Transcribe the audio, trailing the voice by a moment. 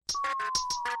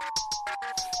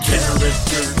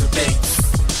Character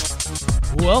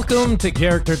Debates. Welcome to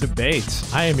Character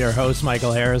Debates. I am your host,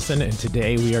 Michael Harrison, and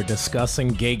today we are discussing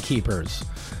gatekeepers.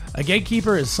 A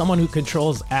gatekeeper is someone who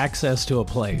controls access to a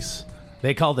place.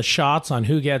 They call the shots on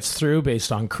who gets through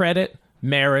based on credit,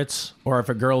 merits, or if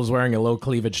a girl is wearing a low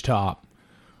cleavage top.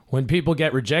 When people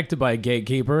get rejected by a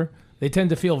gatekeeper, they tend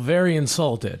to feel very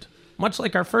insulted, much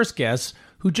like our first guest,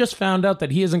 who just found out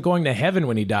that he isn't going to heaven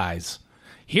when he dies.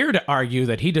 Here to argue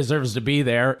that he deserves to be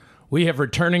there, we have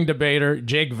returning debater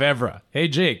Jake Vevra. Hey,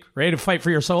 Jake, ready to fight for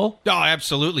your soul? Oh,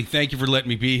 absolutely. Thank you for letting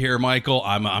me be here, Michael.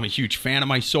 I'm a huge fan of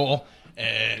my soul.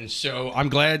 And so I'm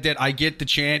glad that I get the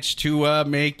chance to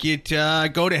make it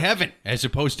go to heaven as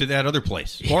opposed to that other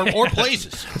place or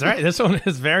places. That's right. This one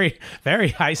is very, very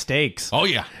high stakes. Oh,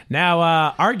 yeah. Now,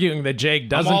 arguing that Jake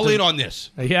doesn't... I'm all in on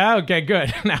this. Yeah, okay,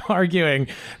 good. Now, arguing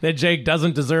that Jake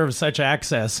doesn't deserve such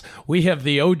access, we have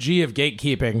the OG of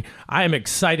gatekeeping. I am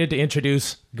excited to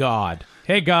introduce God.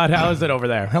 Hey, God, how is it over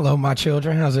there? Hello, my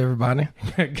children. How's everybody?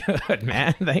 Good,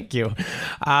 man. Thank you.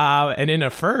 And in a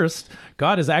first,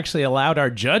 God has actually allowed our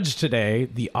judge today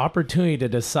the opportunity to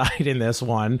decide in this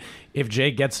one if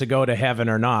Jake gets to go to heaven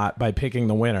or not by picking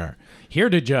the winner. Here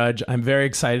to judge, I'm very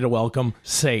excited to welcome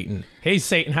Satan. Hey,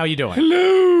 Satan, how you doing?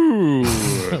 Hello.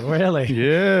 Really?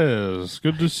 Yes.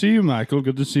 Good to see you, Michael.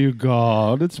 Good to see you,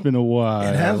 God. It's been a while.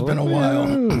 It has been a while.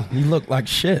 You look like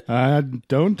shit. I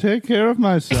don't take care of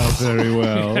myself very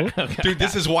well. Dude,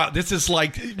 this is wild. This is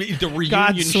like the reunion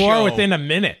God swore show within a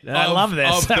minute. I love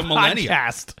this. Of the millennium.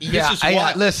 Podcast. Yeah, This is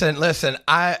wild. listen.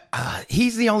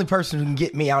 He's the only person who can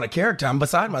get me out of character. I'm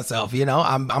beside myself. You know,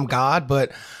 I'm God,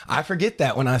 but I forget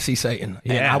that when I see Satan,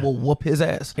 and Yeah. I will whoop his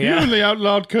ass. He only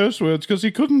outlawed curse words because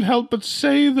he couldn't help but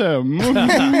say them.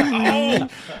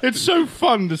 It's so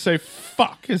fun to say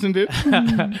fuck, isn't it?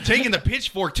 Taking the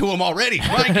pitchfork to him already.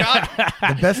 My God.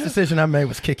 The best decision I made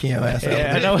was kicking your ass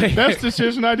Yeah, out. no, Best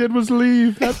decision I did was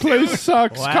leave. That place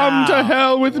sucks. Wow. Come to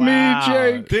hell with Wow. me,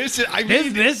 Jake. This is, I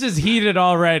mean, This is heated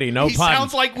already. No he pun.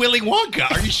 sounds like Willy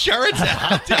Wonka. Are you sure it's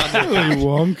out down there? Willy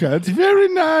Wonka. It's very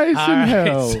nice All in right.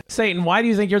 hell. Satan, why do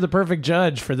you think you're the perfect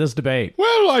judge for this debate?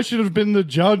 Well, I should have been the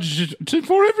judge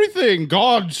for everything.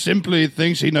 God simply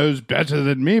thinks he knows better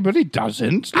than me, but he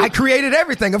doesn't. I created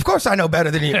everything. Of course I know better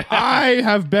than you. I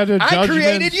have better I judgment.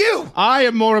 created you. I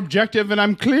am more objective, and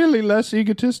I'm clearly less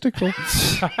egotistical.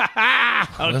 Okay.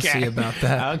 Let's see about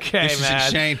that. Okay, This is man.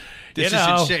 insane. This You is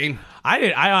know, insane.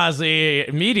 I honestly,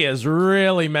 media's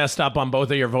really messed up on both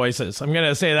of your voices. I'm going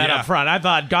to say that Yeah. up front. I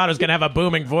thought God was going to have a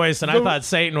booming voice, and I thought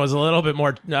Satan was a little bit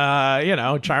more,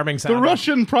 charming The sounding.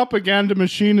 Russian propaganda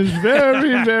machine is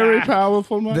very, very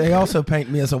powerful. They also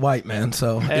paint me as a white man,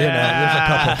 so there's a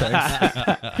couple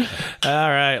things. All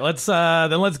right,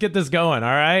 let's get this going. All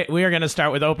right, we are going to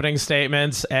start with opening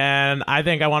statements, and I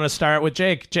think I want to start with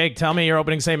Jake. Jake, tell me your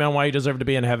opening statement on why you deserve to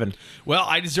be in heaven. Well,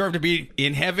 I deserve to be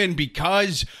in heaven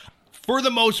because, for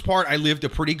the most part, I lived a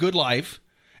pretty good life.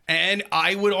 And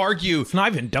I would argue, It's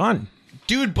not even done.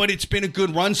 dude, but it's been a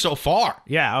good run so far.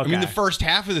 Yeah, okay. I mean, the first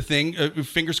half of the thing,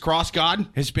 fingers crossed, God,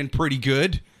 has been pretty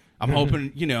good. I'm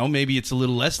hoping, maybe it's a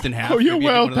little less than half. Oh, you're Maybe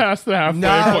well one of the- past the halfway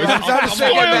No, point. that's not a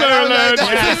Spoiler second, man. alert!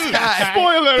 This guy.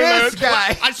 Spoiler This alert!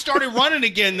 guy. I started running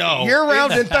again, though. You're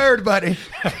rounding third, buddy.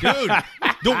 Dude,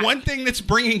 the one thing that's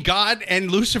bringing God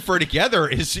and Lucifer together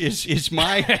is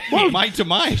my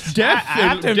demise. Death, I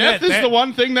have to admit, death is that- the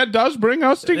one thing that does bring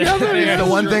us together. It's yes. the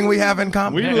one thing we have in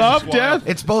common. We love wild. death.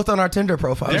 It's both on our Tinder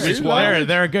profiles. There is wild.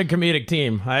 They're a good comedic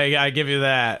team. I give you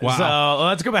that. Wow. So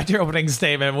let's go back to your opening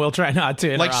statement. We'll try not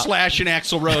to Like interrupt. Slash and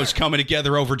Axl Rose coming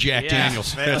together over Jack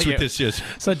Daniels. there That's you- what this is.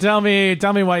 So tell me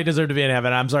why you deserve to be in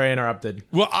heaven. I'm sorry I interrupted.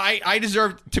 Well, I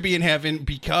deserve to be in heaven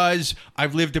because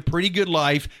I've lived a pretty good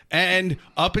life, and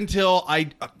up until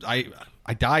I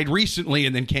died recently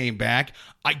and then came back,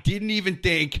 I didn't even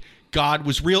think God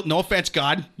was real. No offense,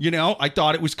 God. I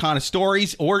thought it was kind of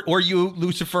stories, or you,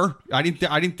 Lucifer. I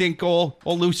didn't think old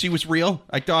Lucy was real.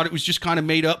 I thought it was just kind of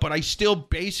made up. But I still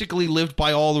basically lived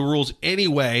by all the rules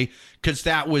anyway, because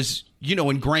that was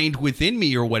ingrained within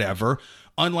me or whatever.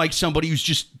 Unlike somebody who's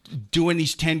just doing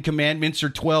these 10 commandments or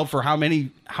 12 or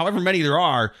however many there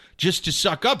are, just to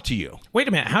suck up to you. Wait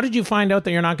a minute. How did you find out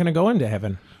that you're not going to go into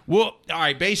heaven? Well, all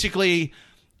right. Basically,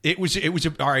 it was a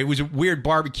weird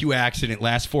barbecue accident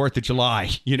last 4th of July.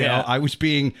 Yeah. I was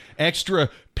being extra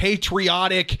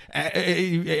patriotic,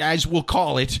 as we'll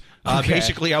call it. Okay.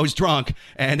 Basically, I was drunk,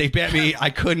 and they bet me I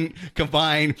couldn't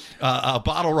combine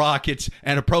bottle rockets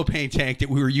and a propane tank that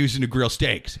we were using to grill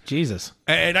steaks. Jesus.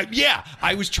 And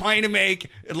I was trying to make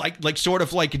like sort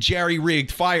of like a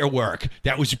jerry-rigged firework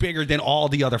that was bigger than all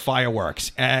the other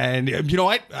fireworks. And you know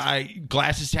what?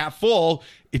 Glasses half full.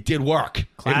 it did work.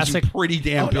 Classic. It was pretty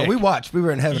damn big. We watched. We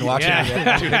were in heaven watching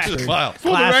Yeah. it. Dude, it's just wild. For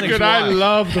the Classic record, I July.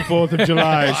 love the 4th of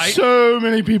July. Right? So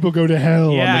many people go to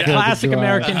hell Yeah, on the 4th of classic July.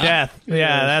 American death.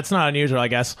 Yeah, that's not unusual, I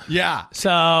guess. Yeah.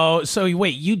 So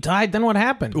wait, you died, then what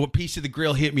happened? A piece of the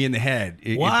grill hit me in the head.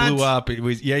 It What? blew up. It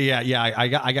was I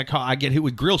got caught. I get hit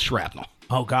with grill shrapnel,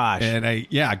 Oh gosh. and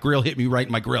grill hit me right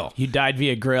in my grill. You died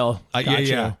via grill.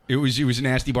 Gotcha. It was a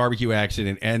nasty barbecue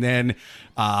accident, and then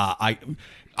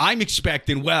I'm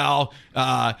expecting. Well,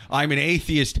 I'm an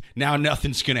atheist now.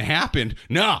 Nothing's gonna happen.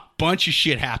 No, bunch of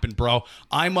shit happened, bro.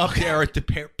 I'm up there at the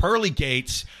pearly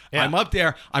gates. Yeah. I'm up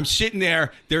there. I'm sitting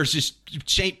there. There's this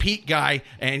St. Pete guy,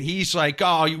 and he's like,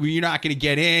 "Oh, you're not gonna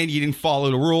get in. You didn't follow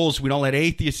the rules. We don't let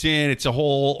atheists in. It's a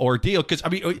whole ordeal." Because I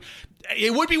mean.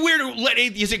 It would be weird to let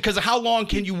atheists in because how long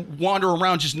can you wander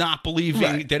around just not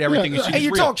believing that everything is And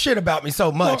you real? talk shit about me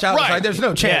so much. I was Right. like, there's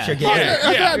no chance Yeah. you're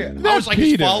getting it. I was like, his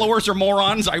Peter. followers are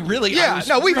morons. I We've really-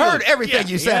 heard everything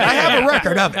you said. I have a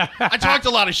record of it. I talked a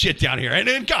lot of shit down here,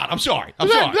 and God, I'm sorry.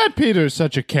 That Peter is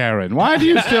such a Karen. Why do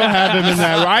you still have him in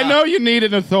there? I know you need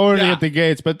an authority Yeah. at the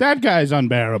gates, but that guy's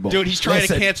unbearable. Dude, he's trying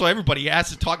Listen. to cancel everybody. He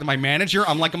asked to talk to my manager.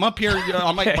 I'm like, I'm up here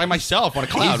by myself on a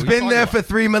cloud. He's been there for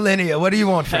 3 millennia. What do you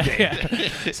want from me?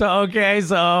 So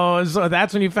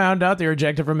that's when you found out they were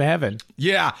rejected from heaven.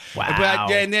 Yeah. Wow.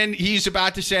 But, and then he's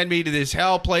about to send me to this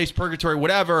hell place, purgatory,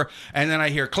 whatever. And then I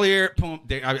hear clear. Boom,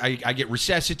 I get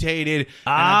resuscitated.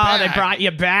 Ah, and I'm they back. brought you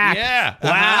back. Yeah. Wow.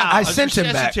 Uh-huh. I was sent him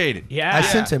back. resuscitated. Yeah. I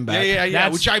sent him back. Yeah.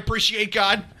 That's- Which I appreciate,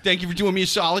 God. Thank you for doing me a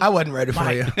solid. I wasn't ready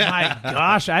for you. My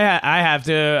gosh, I have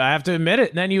to admit it.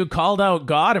 And then you called out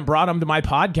God and brought him to my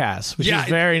podcast, which is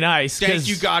very nice. Thank 'cause-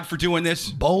 you, God, for doing this.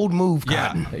 Bold move, Yeah.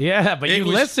 Cotton. Yeah, but It you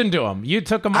was- listened to him. You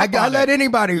took him up I on let it.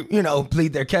 anybody,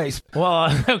 plead their case. Well,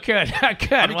 good. I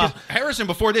mean, Well, 'cause Harrison,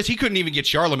 before this, he couldn't even get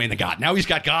Charlemagne the God. Now he's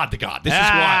got God the God. This is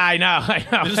why. I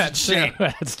know. This is That's true. insane.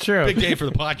 That's true. Big day for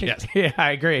the podcast. Yeah,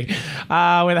 I agree. With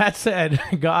that said,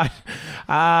 God,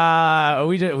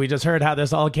 we just heard how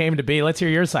this all came to be. Let's hear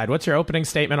your side. What's your opening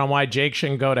statement on why Jake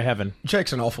shouldn't go to heaven?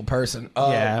 Jake's an awful person.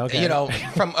 Yeah, okay.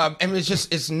 From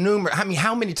it's numerous. I mean,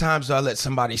 how many times do I let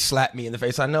somebody slap me in the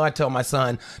face? I know I tell my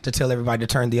son to tell everybody to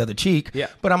turn the other cheek. Yeah.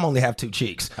 But I'm only have 2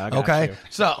 cheeks. got Okay. you.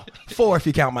 So 4 if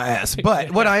you count my ass.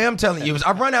 But what I am telling you is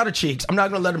I've run out of cheeks. I'm not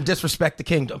going to let them disrespect the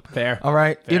kingdom. Fair. All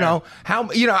right. Fair.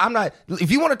 I'm not.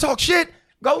 If you want to talk shit,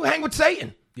 go hang with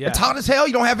Satan. Yeah. It's hot as hell.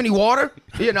 You don't have any water.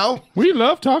 We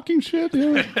love talking shit.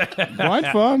 Yeah.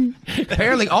 Quite fun.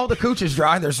 Apparently, all the cooch is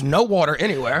dry. There's no water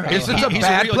anywhere. It's a He's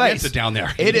bad real place against it down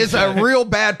there. It is a real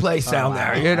bad place down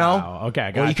there. Wow.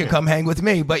 Okay, Or you can come hang with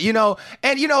me. But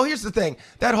here's the thing: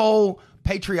 that whole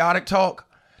patriotic talk.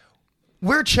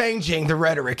 We're changing the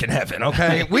rhetoric in heaven,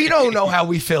 okay? We don't know how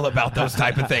we feel about those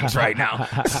type of things right now.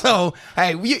 So,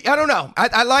 hey, I don't know.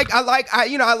 I like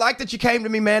that you came to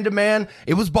me man to man.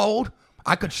 It was bold.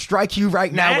 I could strike you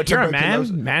right now with You're a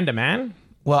tuberculosis. man to man.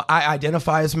 Well, I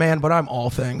identify as man, but I'm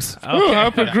all things. Oh, how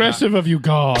progressive of you,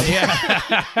 God.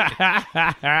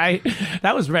 All right,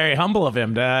 that was very humble of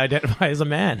him to identify as a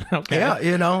man. Okay,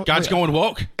 Yeah, God's going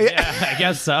woke. yeah, I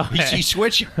guess so. He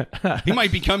switch. He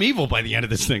might become evil by the end of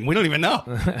this thing. We don't even know.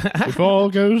 If all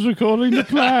goes according to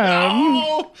plan.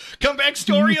 Oh, comeback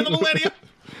story of the millennium.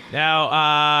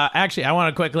 Now, actually, I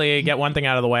want to quickly get one thing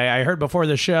out of the way. I heard before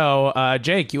the show,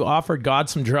 Jake, you offered God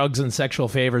some drugs and sexual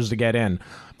favors to get in.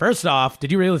 First off,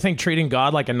 did you really think treating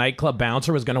God like a nightclub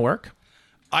bouncer was going to work?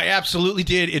 I absolutely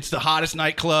did. It's the hottest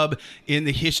nightclub in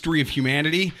the history of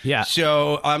humanity. Yeah.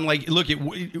 So I'm like, look,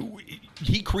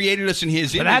 he created us in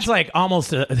his But image. that's like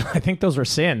almost, I think those were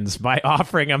sins by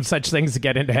offering him such things to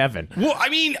get into heaven. Well, I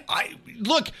mean,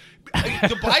 look.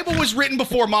 The Bible was written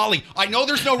before Molly. I know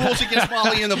there's no rules against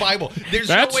Molly in the Bible. There's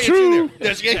That's no way true.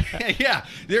 it's in there. Yeah.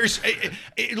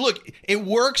 Look, it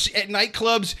works at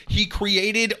nightclubs. He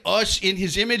created us in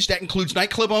his image. That includes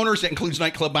nightclub owners. That includes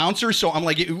nightclub bouncers. So I'm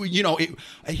like,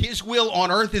 his will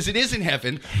on earth as it is in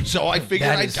heaven. So I figured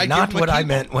that I'd is give not him a what I keep.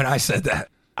 meant when I said that.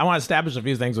 I want to establish a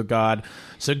few things with God.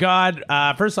 So God,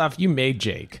 first off, you made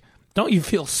Jake. Don't you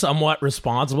feel somewhat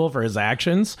responsible for his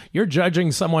actions? You're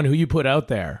judging someone who you put out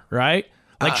there, right?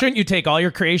 Like, shouldn't you take all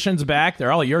your creations back?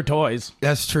 They're all your toys.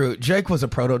 That's true. Jake was a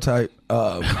prototype.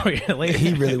 Really?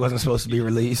 He really wasn't supposed to be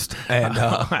released, and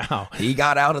Wow. he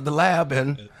got out of the lab.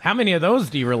 And How many of those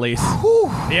do you release?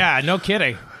 Yeah, no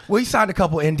kidding. we signed a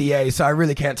couple NDAs, so I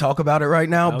really can't talk about it right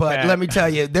now. But Okay. let me tell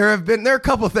you, there are a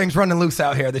couple of things running loose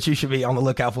out here that you should be on the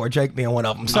lookout for. Jake being one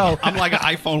of them. So I'm like an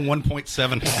iPhone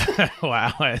 1.7.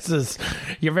 Wow,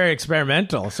 you're very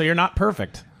experimental, so you're not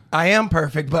perfect. I am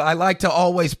perfect, but I like to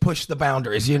always push the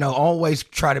boundaries, always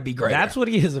try to be great. That's what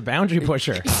he is, a boundary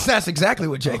pusher. That's exactly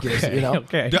what Jake is,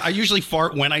 Okay. I usually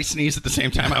fart when I sneeze at the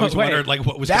same time. I always Wait. wondered like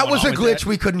what was That going was on a with glitch that.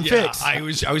 we couldn't Yeah, fix.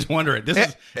 I was wondering.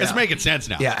 It's making sense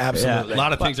now. Yeah, absolutely. A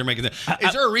lot of things are making sense.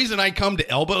 Is there a reason I come to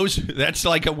elbows? That's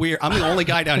like a weird. I'm the only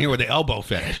guy down here with the elbow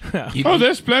fetish. Oh,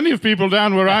 there's plenty of people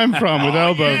down where I'm from with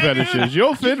elbow fetishes.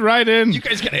 You'll fit right in. You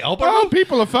guys get an elbow? Oh, room?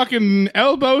 people are fucking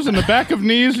elbows in the back of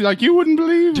knees like you wouldn't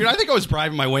believe. Dude, I think I was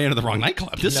bribing my way into the wrong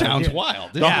nightclub. This sounds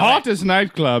wild. The hottest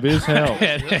nightclub is hell.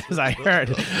 It is, I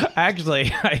heard.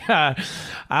 Actually,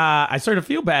 I sort of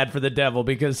feel bad for the devil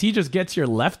because he just gets your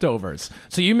leftovers.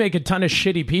 So you make a ton of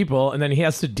shitty people, and then he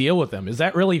has to deal with them. Is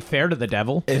that really fair to the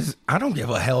devil? I don't give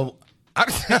a hell.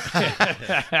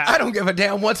 I don't give a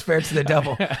damn what's fair to the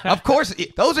devil. Of course,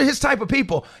 those are his type of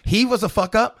people. He was a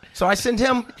fuck up, so I send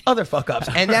him other fuck ups,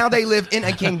 and now they live in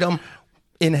a kingdom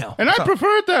in hell. And I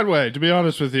prefer it that way, to be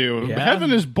honest with you. Yeah.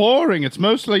 Heaven is boring. It's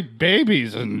mostly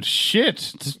babies and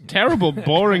shit. It's terrible,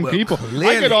 boring people. I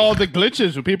clearly. get all the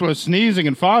glitches where people are sneezing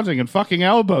and farting and fucking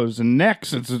elbows and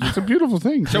necks. It's a beautiful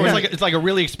thing. So it's like a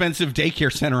really expensive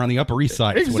daycare center on the Upper East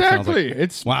Side. is what it sounds like. Exactly.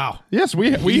 It's Wow. Yes,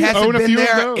 we He hasn't own a been few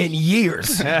there of those. in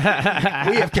years. We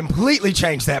have completely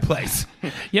changed that place.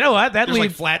 You know what? That There's like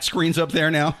leaves. flat screens up there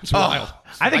now. It's wild.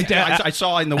 I think I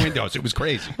saw in the windows. It was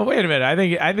crazy. But wait a minute.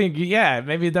 I think, yeah,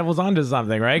 maybe the devil's onto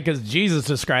something, right? Because Jesus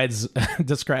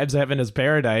describes heaven as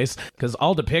paradise because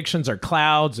all depictions are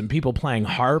clouds and people playing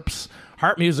harps.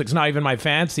 Harp music's not even my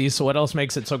fancy, so what else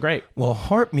makes it so great? Well,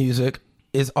 harp music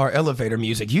is our elevator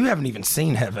music. You haven't even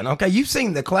seen heaven, okay? You've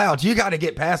seen the clouds. You got to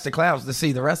get past the clouds to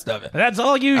see the rest of it. That's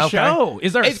all you Okay. show.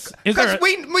 Is there? Because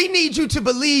we need you to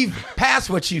believe past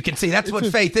what you can see. That's what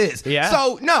faith is. Yeah.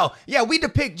 So we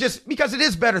depict just because it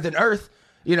is better than Earth.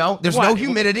 There's no What?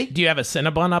 humidity. Do you have a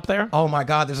Cinnabon up there? Oh my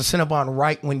God, there's a Cinnabon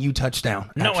right when you touch down.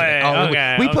 No actually. way. Oh,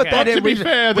 Okay, we put okay. that in. To be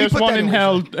fair, we there's put one that in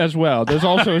hell as well. There's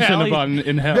also a Cinnabon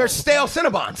in hell. There's stale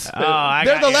Cinnabons. I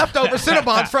They're got the you. leftover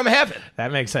Cinnabons from heaven.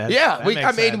 That makes sense. Yeah, That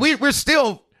makes sense. we're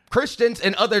still Christians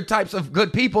and other types of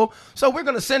good people, so we're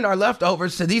going to send our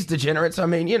leftovers to these degenerates.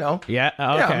 Yeah.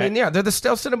 Okay. They're the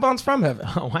stale Cinnabons from heaven.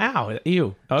 Oh, wow.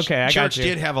 Ew. Okay, I Church got you.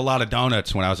 did have a lot of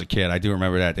donuts when I was a kid. I do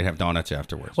remember that. They'd have donuts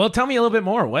afterwards. Well, tell me a little bit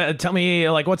more. Tell me,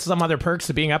 what's some other perks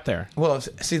to being up there? Well,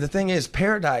 see, the thing is,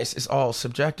 paradise is all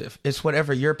subjective. It's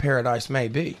whatever your paradise may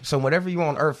be. So whatever you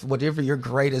on earth, whatever your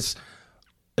greatest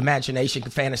imagination,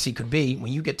 fantasy could be,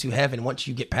 when you get to heaven, once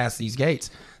you get past these gates,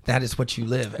 that is what you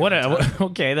live.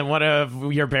 Okay, then what if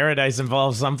your paradise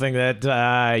involves something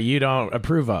that you don't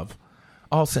approve of?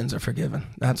 All sins are forgiven.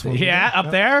 That's what. Yeah,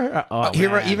 up there? Oh,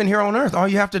 man. Even here on earth, all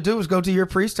you have to do is go to your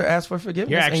priest to ask for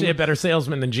forgiveness. You're and actually a better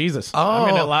salesman than Jesus. Oh,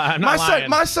 I'm not lying.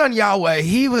 my son Yahweh,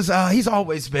 he's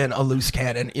always been a loose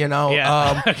cannon.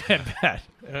 Yeah. I bet.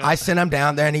 I sent him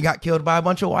down there and he got killed by a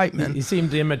bunch of white men. He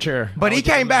seemed immature. But he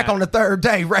came back on the third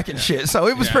day wrecking shit, so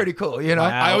it was pretty cool.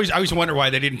 I always wonder why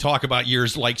they didn't talk about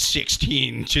years like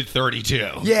 16 to 32.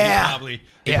 Yeah.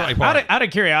 He probably Out of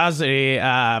curiosity,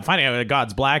 finding out that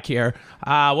God's black here,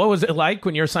 what was it like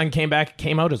when your son came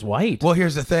out as white? Well,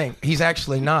 here's the thing. He's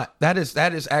actually not. That is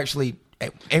actually.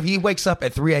 If he wakes up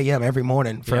at 3 a.m. every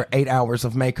morning for 8 hours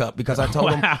of makeup because I told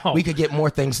him we could get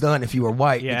more things done if you were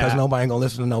white because nobody ain't gonna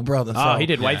listen to no brother. Oh, so. he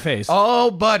did whiteface.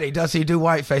 Oh, buddy, does he do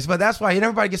whiteface? But that's why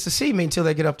everybody gets to see me until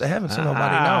they get up to heaven, so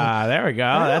nobody knows. There we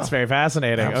go. That's very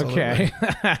fascinating. Absolutely. Okay.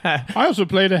 I also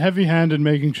played a heavy hand in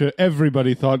making sure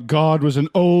everybody thought God was an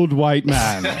old white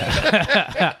man.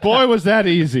 Boy, was that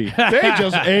easy. They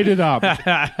just ate it up.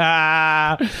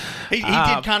 He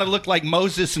did kind of look like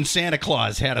Moses and Santa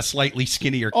Claus had a slightly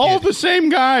skinnier kid. All the same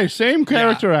guy, same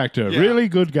character actor. Yeah. Really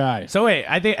good guy. So wait,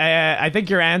 I think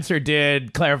your answer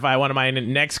did clarify one of my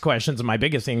next questions and my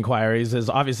biggest inquiries is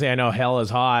obviously I know hell is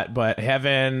hot, but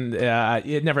heaven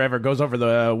it never ever goes over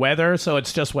the weather, so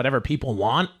it's just whatever people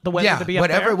want the weather to be up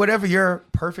there. whatever your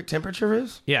perfect temperature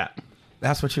is, Yeah.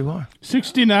 that's what you are.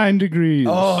 69 degrees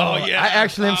Oh, yeah. I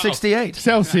actually am 68.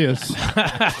 Celsius.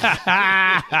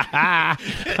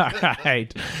 All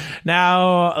right.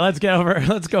 Now let's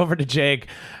go over to Jake.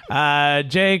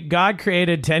 Jake, God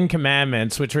created 10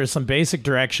 commandments, which are some basic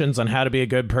directions on how to be a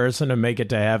good person and make it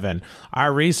to heaven.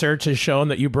 Our research has shown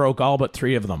that you broke all but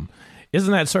 3 of them.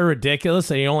 Isn't that sort of ridiculous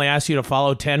that he only asked you to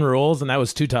follow 10 rules and that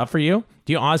was too tough for you?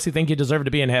 Do you honestly think you deserve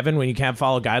to be in heaven when you can't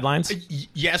follow guidelines?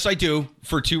 Yes, I do,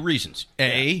 for 2 reasons.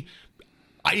 A,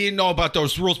 I didn't know about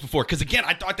those rules before because, again,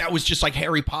 I thought that was just like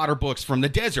Harry Potter books from the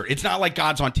desert. It's not like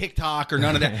God's on TikTok or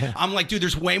none of that. I'm like, dude,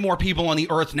 there's way more people on the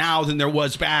earth now than there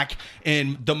was back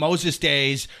in the Moses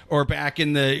days or back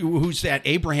in the, who's that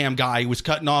Abraham guy who was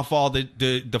cutting off all the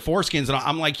foreskins. And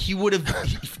I'm like,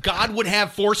 God would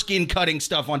have foreskin cutting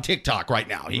stuff on TikTok right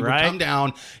now. He would come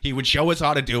down. He would show us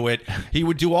how to do it. He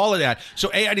would do all of that.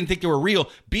 So A, I didn't think they were real.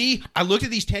 B, I looked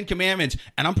at these 10 commandments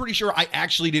and I'm pretty sure I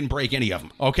actually didn't break any of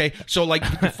them. Okay. So like,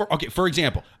 for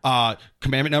example,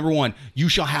 commandment number 1, you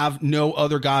shall have no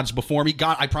other gods before me.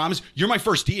 God, I promise you're my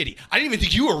first deity. I didn't even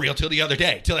think you were real till the other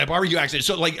day, till that barbecue accident.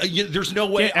 So like, there's no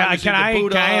way. Can I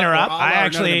interrupt?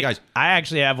 I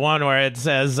actually have one where it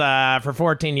says for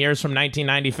 14 years from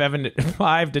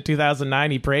 1995 to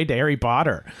 2009, he prayed to Harry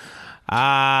Potter.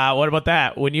 What about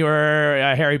that? When you were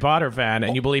a Harry Potter fan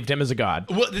and you believed him as a god?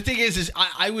 Well, the thing is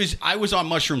I was on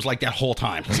mushrooms like that whole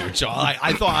time, dude. So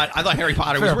I thought Harry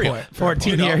Potter was real.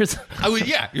 14 years. I was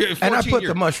 14 and I put years.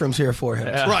 the mushrooms here for him.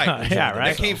 Right. Yeah,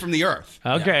 right. That came from the earth.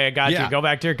 Okay, I got Yeah. you. Go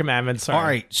back to your commandments. Sorry. All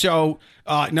right. So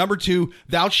number 2,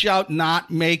 thou shalt not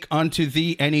make unto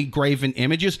thee any graven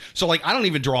images. So like I don't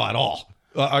even draw at all.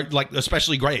 Like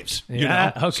especially graves, you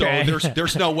Yeah, know. okay. So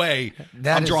there's no way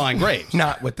That I'm is drawing graves.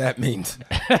 Not what that means.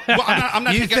 Well, I'm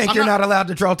not You taking, think I'm you're not allowed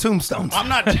to draw tombstones? I'm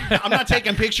not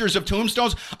taking pictures of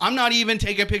tombstones. I'm not even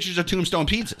taking pictures of tombstone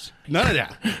pizzas. None of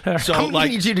that. So I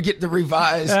like need you to get the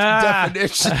revised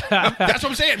definition. that's what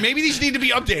I'm saying. Maybe these need to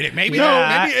be updated. Maybe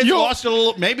Yeah. maybe it's lost a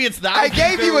little. Maybe it's that. I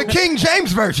gave you a King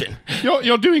James version.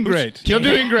 You're doing great. You're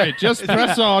doing great. Just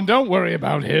press on. Don't worry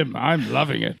about him. I'm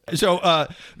loving it. So,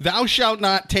 thou shalt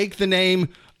not take the name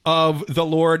of the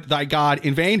Lord thy God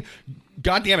in vain.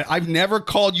 God damn it! I've never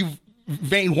called you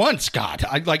vain once, God.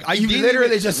 I You didn't literally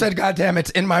even- just said, God damn it,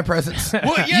 in my presence.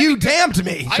 Well, yeah, You damned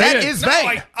me. That is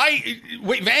vain.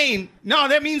 Wait, vain? No,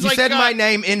 that means You like said my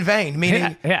name in vain,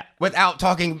 meaning Yeah. without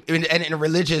talking in a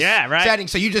religious Yeah, right. setting.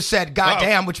 So you just said, God Oh.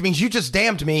 damn, which means you just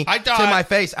damned me I thought- to my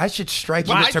face. I should strike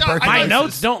you Well, with I thought- tuberculosis. My I-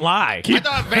 notes don't lie. I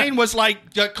thought vain was like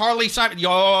Carly Simon.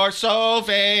 You're so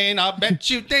vain. I bet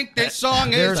you think this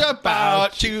song is They're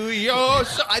about to your.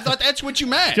 So I thought that's what you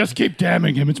meant. Just keep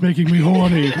damning him. It's making me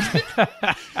horny.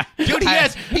 Dude,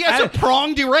 he has a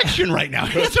pronged erection right now.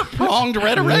 He has a pronged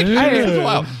rhetoric.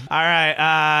 Wow. All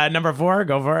right, number 4,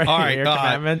 go for it. All right, Your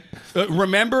commandment.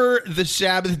 Remember the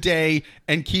Sabbath day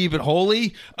and keep it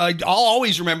holy. I'll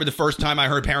always remember the first time I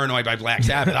heard Paranoid by Black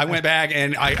Sabbath. I went back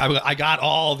and I got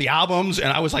all the albums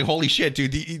and I was like, holy shit,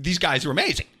 dude, these guys are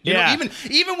amazing. You Yeah. know,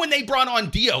 even when they brought on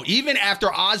Dio, even after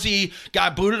Ozzy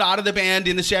got booted out of the band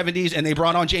in the 70s and they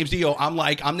brought on James Dio, I'm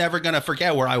like, I'm never going to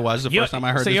forget where I was the first time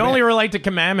I heard So this you band. only relate to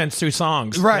commandments through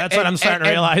songs. Right. That's what I'm starting to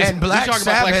realize. And Black You're talking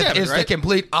about Black Sabbath Sabbath, is the right?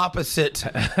 complete opposite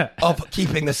of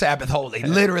keeping the Sabbath holy.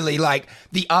 Literally, like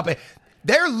the opposite.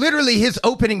 They're literally his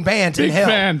opening band in Big hell.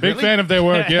 fan. Big fan of their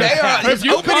work. Yeah. They are his If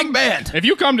you opening come- band. If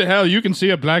you come to hell, you can see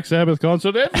a Black Sabbath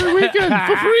concert every weekend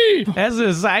for free. As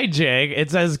a side jig, it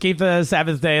says keep the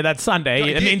Sabbath day. That's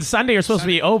Sunday. It means Sunday you're supposed to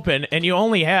be open, and you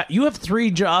have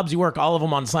 3 jobs. You work all of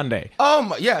them on Sunday,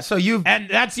 Yeah, so you've and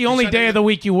that's the only day of the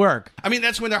week you work. I mean,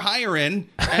 that's when they're hiring,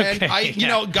 and Okay, you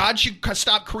know, God should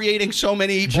stop creating so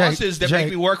many Jake, bosses that Jake. make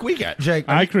me work weekend. Jake.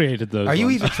 I created those. Are you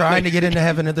ones. even trying to get into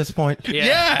heaven at this point?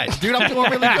 Yeah, dude, I'm doing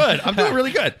really good. I'm doing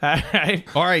really good. All right.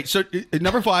 All right, so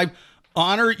number 5,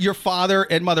 honor your father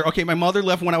and mother. Okay, my mother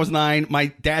left when I was 9. My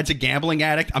dad's a gambling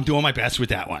addict. I'm doing my best with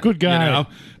that one. Good guy. You know?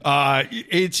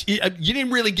 You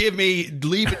didn't really give me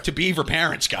leave it to Beaver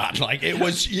parents, Scott. Like it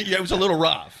was a little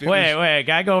rough. Wait,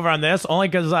 can I go over on this? Only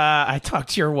because I talked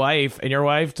to your wife, and your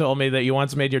wife told me that you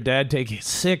once made your dad take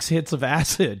 6 hits of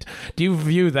acid. Do you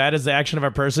view that as the action of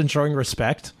a person showing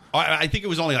respect? I think it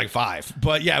was only like 5,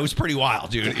 but yeah, it was pretty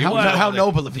wild, dude. It was How wild.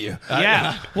 noble of you.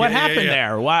 Yeah. What yeah, happened yeah.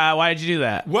 there? Why did you do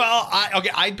that? Well,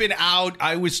 I'd been out.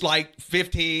 I was like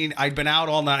 15. I'd been out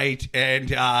all night, and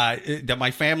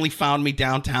my family found me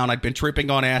downtown. I'd been tripping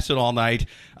on acid all night.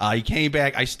 He came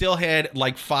back. I still had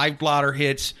like 5 blotter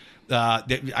hits.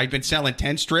 I'd been selling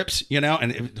 10 strips, you know,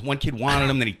 and one kid wanted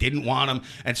them, then he didn't want them,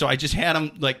 and so I just had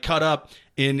them like cut up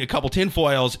in a couple tin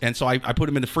foils, and so I put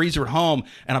them in the freezer at home,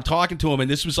 and I'm talking to him,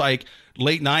 and this was like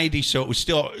late 90s, so it was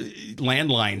still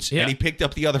landlines, Yeah. and he picked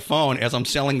up the other phone as I'm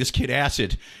selling this kid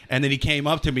acid, and then he came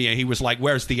up to me, and he was like,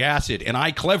 "Where's the acid?" And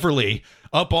I cleverly,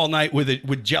 up all night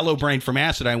with Jello brain from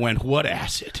acid, I went, "What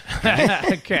acid?"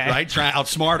 Okay. Right? Try to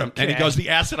outsmart him. And he Okay. goes, "The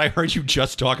acid I heard you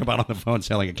just talk about on the phone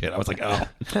selling a kid." I was like, "Oh,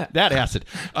 that acid."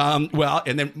 Well,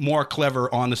 and then more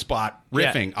clever on the spot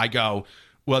riffing, I go,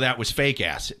 "Well, that was fake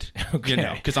acid." Okay. You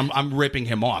know, because I'm ripping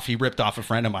him off. He ripped off a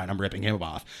friend of mine. I'm ripping him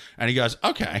off. And he goes,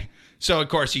 "Okay." So, of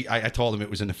course, I told him it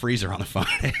was in the freezer on the phone.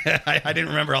 I didn't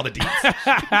remember all the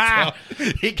deets.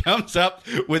 So he comes up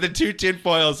with the 2 tin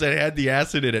foils that had the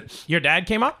acid in it. Your dad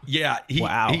came up? Yeah.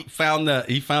 Wow. He found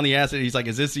the acid. He's like,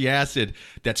 is this the acid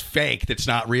that's fake, that's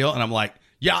not real? And I'm like,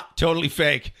 yeah, totally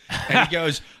fake. And he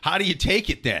goes, how do you take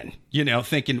it then? You know,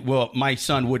 thinking, well, my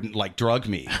son wouldn't like drug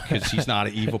me because he's not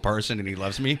an evil person and he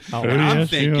loves me. Oh, and I'm yes,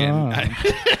 thinking,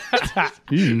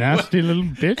 you nasty little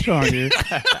bitch, aren't you?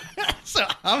 so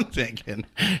I'm thinking,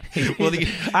 well,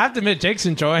 I have to admit, Jake's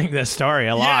enjoying this story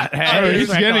a lot. Yeah. Oh, he's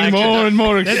getting more and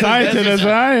more excited as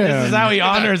I am. This is how he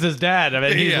honors his dad. I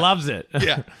mean, he Yeah. loves it.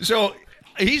 yeah. So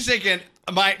he's thinking,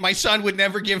 my son would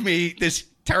never give me this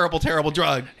terrible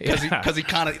drug because he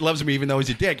kind of loves me even though he's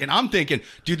a dick. And I'm thinking,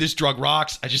 dude, this drug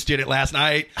rocks. I just did it last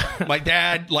night. My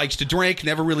dad likes to drink,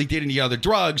 never really did any other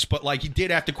drugs, but like he did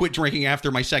have to quit drinking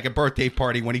after my 2nd birthday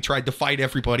party when he tried to fight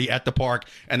everybody at the park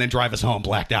and then drive us home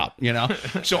blacked out, you know?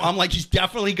 So I'm like, he's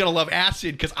definitely gonna love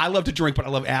acid because I love to drink, but I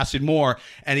love acid more.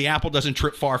 And the apple doesn't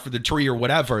trip far for the tree or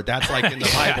whatever. That's like in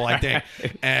the Bible, I think.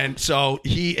 And so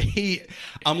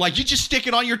I'm like, you just stick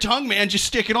it on your tongue, man. Just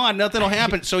stick it on. Nothing will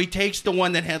happen. So he takes the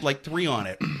one that had like 3 on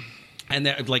it, and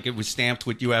that like it was stamped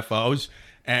with UFOs,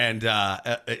 and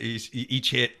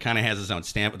each hit kind of has his own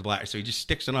stamp with black. So he just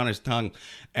sticks it on his tongue,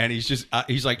 and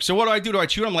he's like, so what do I do? Do I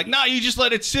chew it? I'm like, no, you just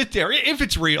let it sit there if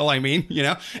it's real. I mean, you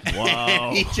know. Whoa.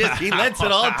 And he lets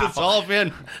it all dissolve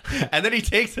in, and then he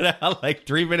takes it out like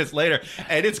 3 minutes later,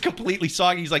 and it's completely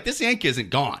soggy. He's like, this ink isn't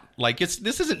gone. Like this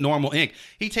isn't normal ink.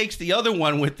 He takes the other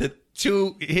one with the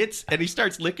 2 hits and he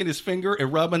starts licking his finger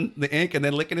and rubbing the ink and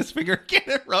then licking his finger again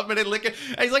and rubbing and licking.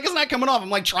 And he's like, it's not coming off. I'm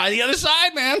like, try the other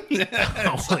side, man.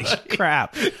 Holy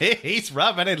crap. He's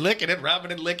rubbing and licking and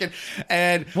rubbing and licking.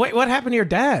 And Wait, what happened to your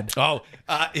dad?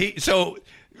 so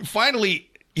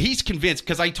finally he's convinced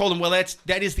because I told him, well,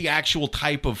 that is the actual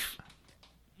type of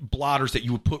blotters that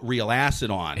you would put real acid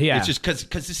on. Yeah. It's just because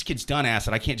this kid's done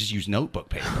acid, I can't just use notebook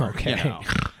paper. Okay. You know?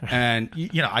 And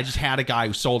you know, I just had a guy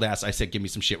who sold acid. I said, give me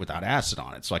some shit without acid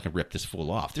on it so I can rip this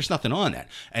fool off. There's nothing on that.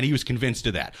 And he was convinced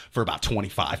of that for about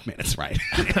 25 minutes, right?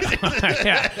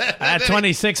 Yeah. At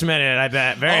 26 minute, I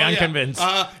bet. Very unconvinced.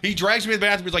 Yeah. He drags me to the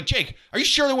bathroom. He's like, Jake, are you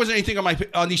sure there wasn't anything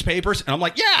on these papers? And I'm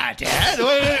like, yeah, Dad.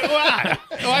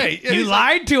 Why? You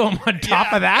lied to him on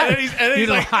top of that? And You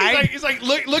lied? he's like,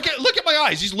 look at my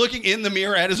eyes. He's looking in the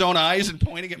mirror at his own eyes and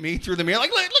pointing at me through the mirror.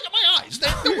 Like, look at my eyes.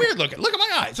 They're weird looking. Look at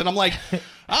my eyes. And I'm like,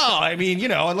 oh, I mean, you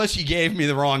know, unless you gave me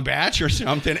the wrong batch or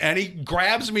something. And he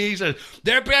grabs me. He says,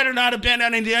 there better not have been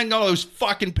anything on those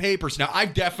fucking papers. Now,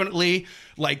 I've definitely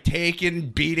like taken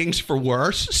beatings for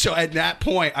worse. So at that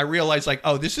point, I realized like,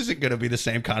 oh, this isn't going to be the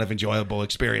same kind of enjoyable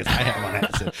experience I have on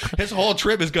acid. His whole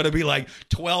trip is going to be like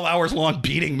 12 hours long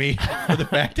beating me for the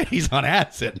fact that he's on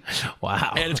acid.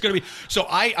 Wow. And it's going to be, so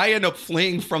I end up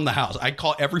fleeing from the house. I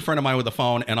call every friend of mine with a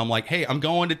phone and I'm like, hey, I'm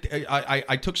going to,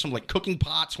 I took some like cooking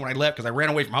pots when I left because I ran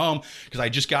away from home because I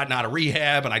just gotten out of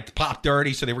rehab and I popped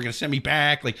dirty. So they were going to send me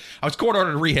back. Like I was court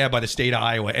ordered to rehab by the state of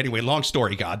Iowa. Anyway, long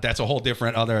story, God, that's a whole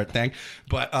different other thing.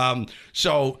 But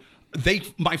so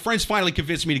my friends finally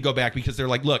convinced me to go back because they're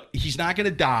like, look, he's not going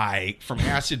to die from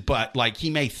acid, but like he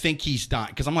may think he's dying.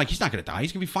 Because I'm like, he's not going to die.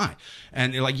 He's going to be fine.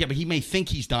 And they're like, yeah, but he may think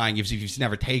he's dying if he's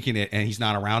never taken it and he's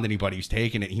not around anybody who's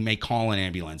taken it. He may call an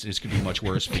ambulance and it's going to be much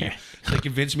worse for you. So they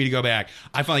convinced me to go back.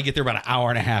 I finally get there about an hour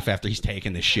and a half after he's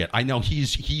taken this shit. I know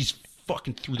he's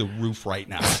fucking through the roof right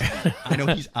now. I know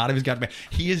he's out of his goddamn.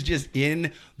 He is just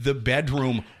in the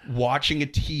bedroom watching a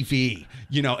TV,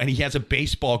 you know, and he has a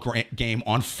baseball game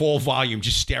on full volume,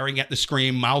 just staring at the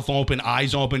screen, mouth open,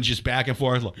 eyes open, just back and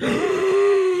forth. Like,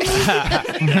 Wow.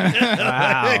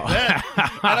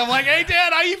 and I'm like, hey,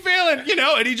 Dad, how you feeling? You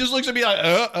know, and he just looks at me like,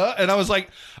 and I was like,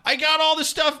 I got all the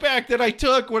stuff back that I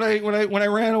took when I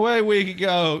ran away a week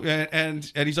ago, and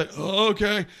he's like, oh,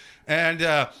 okay. And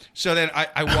so then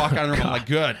I walk out of the room. I'm like,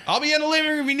 good. I'll be in the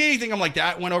living room if you need anything. I'm like,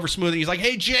 that went over smoothly. He's like,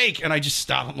 hey, Jake. And I just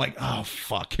stop. I'm like, oh,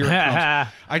 fuck. Here it comes.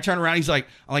 I turn around. I'm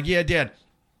like, yeah, Dad.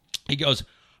 He goes,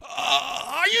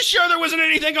 are you sure there wasn't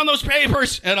anything on those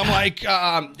papers? And I'm like,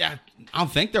 yeah, I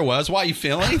don't think there was. Why, you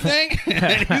feel anything?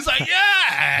 And he's like,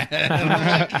 yeah. And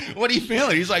I'm like, what are you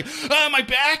feeling? He's like, my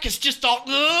back is just all,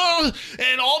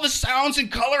 and all the sounds and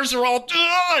colors are all,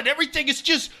 and everything is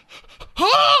just, and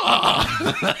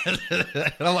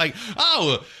I'm like,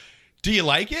 oh, do you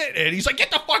like it? And he's like, get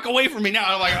the fuck away from me now.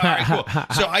 And I'm like, all right,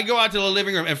 cool. So I go out to the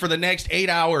living room, and for the next 8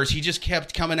 hours, he just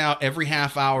kept coming out every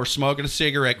half hour, smoking a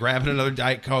cigarette, grabbing another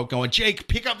Diet Coke, going, Jake,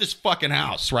 pick up this fucking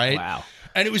house, right? Wow.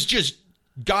 And it was just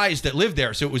guys that lived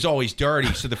there, so it was always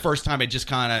dirty. So the first time I just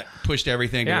kind of pushed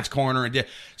everything to its corner and did.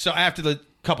 So after the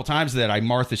couple times that I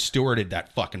Martha Stewarted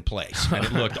that fucking place, and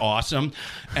it looked awesome.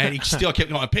 And he still kept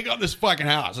going, pick up this fucking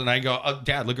house. And I go, oh,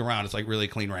 Dad, look around. It's like really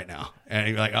clean right now. And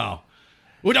he's like, oh,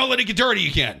 well, don't let it get dirty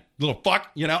again, little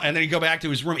fuck, you know. And then he'd go back to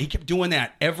his room. He kept doing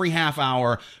that every half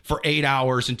hour for 8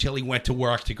 hours until he went to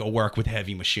work to go work with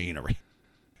heavy machinery.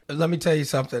 Let me tell you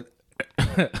something.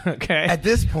 Okay. At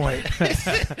this point,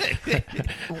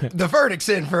 the verdict's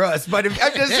in for us. But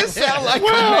does this sound like a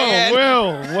man?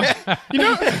 Well, you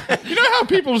know how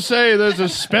people say there's a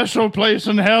special place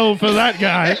in hell for that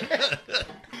guy?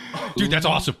 Dude, that's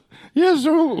awesome. Yes,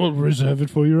 we'll reserve it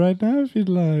for you right now if you'd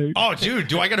like. Oh, dude,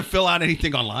 do I got to fill out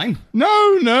anything online?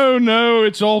 No,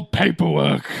 it's all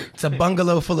paperwork. It's a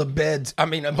bungalow full of beds. I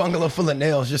mean, a bungalow full of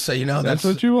nails. Just so you know, That's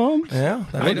what you want? Yeah,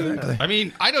 that's exactly. I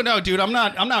mean, I don't know, dude. I'm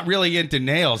not really into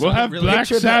nails. We'll I'm have really Black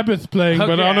Sabbath playing,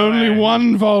 but Okay, on only all right.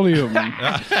 one volume. All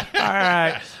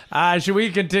right. Should we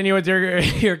continue with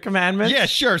your commandments? Yeah,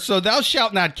 sure. So thou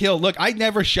shalt not kill. Look, I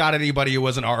never shot anybody who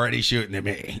wasn't already shooting at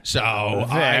me. So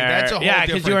that's a whole yeah, different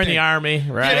because you were in thing. the army,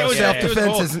 right? Yeah, it was-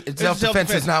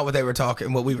 Self-defense is not what they were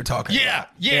talking. What we were talking. Yeah.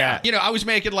 Yeah. You know, I was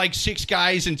making like 6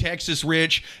 guys in Texas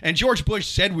rich, and George Bush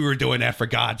said we were doing that for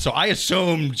God. So I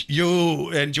assumed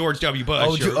you and George W.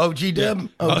 Bush. OG Dub.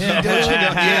 OG Dub. Yeah.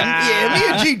 Yeah, me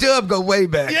and G Dub go way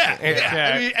back. Yeah.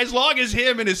 Yeah. I mean, as long as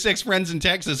him and his 6 friends in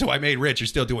Texas who I made rich are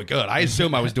still doing good, I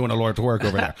assume I was doing a Lord's work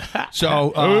over there.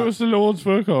 So, It was the Lord's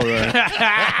work, all right.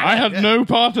 I had no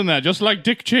part in that, just like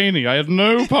Dick Cheney. I had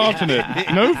no part in it.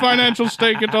 No financial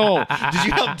stake at all. did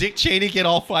you help Dick Cheney get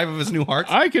all 5 of his new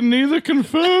hearts? I can neither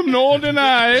confirm nor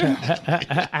deny.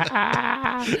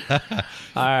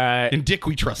 All right. In Dick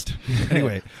we trust.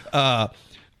 Anyway,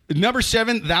 number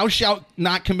 7, thou shalt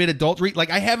not commit adultery. Like,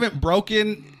 I haven't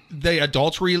broken the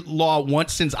adultery law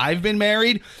once since I've been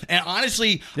married, and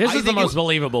honestly, This I is the think most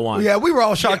believable one. Yeah, we were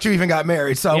all shocked you even got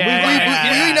married. So we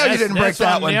know you didn't break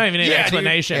that one. You don't even need an Yeah, dude.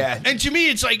 explanation. Yeah. And to me,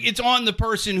 it's like it's on the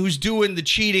person who's doing the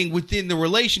cheating within the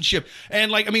relationship. And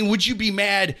like, I mean, would you be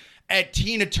mad at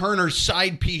Tina Turner's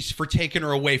side piece for taking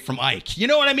her away from Ike? You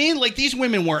know what I mean? Like, these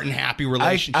women weren't in happy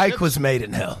relationships. Ike was made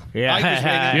in hell. Yeah. Ike was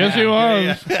making- Yes, he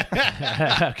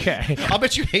was. Okay. I'll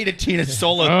bet you hated Tina's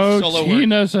solo Oh, work.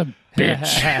 Tina's a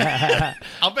bitch.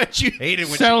 I'll bet you hated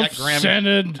when she got Grammy.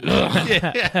 Self-centered.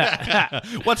 Ugh.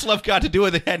 What's love got to do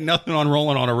with it? Had nothing on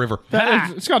Rolling on a River.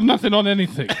 It's got nothing on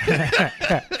anything. All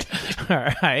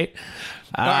right.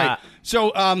 All right.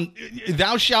 So,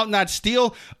 thou shalt not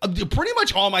steal. Pretty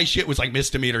much all my shit was like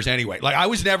misdemeanors anyway. Like, I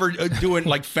was never doing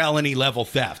like felony level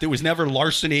theft. It was never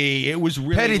larceny. It was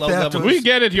really Petty low theft level. was- We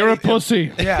get it. You're a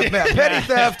pussy. Yeah, petty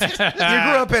theft. You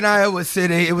grew up in Iowa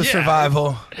City. It was Yeah.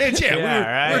 survival. It's, we were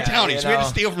right. townies. You We had to know.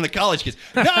 steal from the college kids.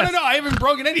 No, I haven't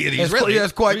broken any of these, really.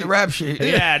 That's quite the rap sheet.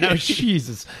 Yeah, no,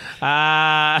 Jesus.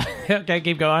 Okay,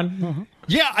 keep going.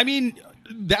 Yeah, I mean,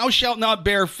 thou shalt not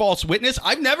bear false witness.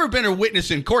 I've never been a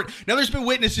witness in court. Now, there's been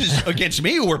witnesses against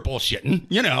me who were bullshitting.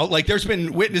 You know, like there's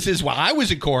been witnesses while I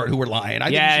was in court who were lying. I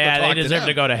think you should go Yeah, talk they deserve them.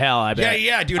 to go to hell, I bet.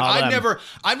 Yeah, dude. All I've them.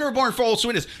 never borne false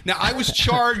witness. Now, I was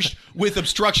charged with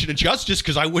obstruction of justice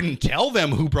because I wouldn't tell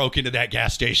them who broke into that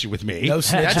gas station with me. No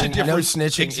That's a snitching. different, No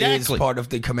snitching exactly. is part of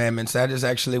the commandments. That is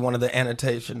actually one of the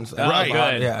annotations. Right. Oh,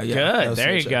 good. Yeah, yeah. Good. No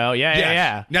there you snitching. go.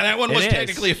 Yeah. Now that one It was is.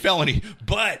 technically a felony,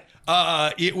 but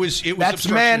it was That's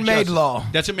obstruction of man-made justice. law.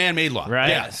 That's a man-made law. Right.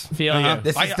 Yes. Feel you.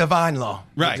 This is I- divine law.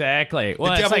 Right. Exactly. Well,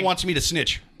 The it's devil like, wants me to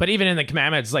snitch. but even in the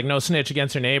commandments, it's like no snitch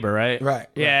against your neighbor, right? Right.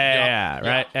 Yeah.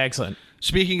 Right. Excellent.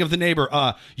 Speaking of the neighbor,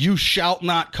 you shalt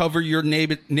not cover your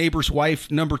neighbor's wife.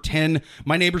 Number 10.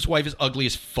 My neighbor's wife is ugly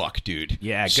as fuck, dude.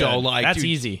 Yeah, good. So like, That's dude,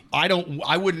 easy.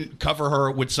 I wouldn't cover her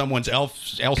with someone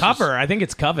else's. Cover. I think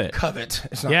it's covet. Covet.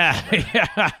 It's not.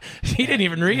 Yeah. He didn't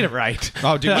even read it right.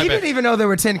 Oh, dude, He didn't even know there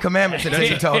were 10 commandments until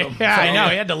you told him. Yeah, I So, know.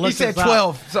 He had to look He said this up.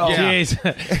 12. So Yeah.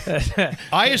 Jeez.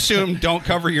 I assume don't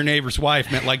cover your neighbor's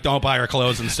wife meant like don't buy her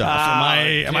clothes and stuff.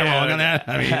 Am I wrong on that?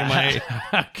 I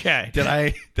mean, Okay. did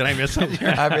I miss something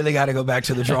here? I really got to go back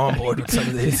to the drawing board with some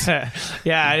of these. Yeah,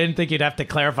 I didn't think you'd have to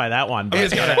clarify that one. But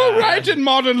He's got Well, write in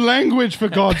modern language, for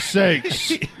God's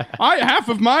sakes. Half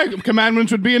of my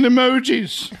commandments would be in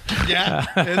emojis. Yeah.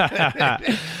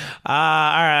 all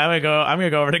right, I'm gonna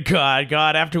go over to God.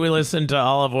 God, after we listen to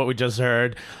all of what we just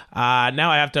heard,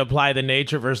 now I have to apply the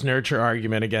nature versus nurture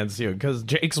argument against you, because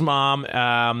Jake's mom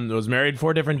was married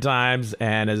 4 different times,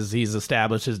 and as he's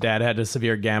established, his dad had a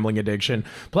severe gambling addiction.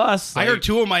 Plus, I heard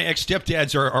 2 of my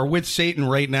ex-stepdads are with Satan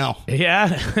right now.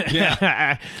 Yeah.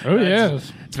 Yeah. Oh,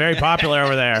 yes. It's very popular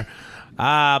over there.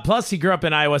 Plus, he grew up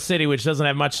in Iowa City, which doesn't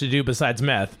have much to do besides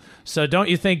meth. So don't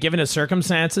you think, given his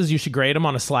circumstances, you should grade him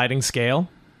on a sliding scale?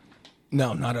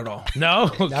 No, not at all.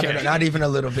 No? Not, Okay. not even a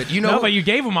little bit. You know, No, but you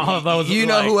gave him all of those. you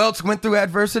know like- who else went through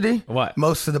adversity? What?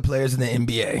 Most of the players in the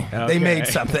NBA. Okay. They made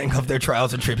something of their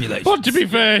trials and tribulations. But to be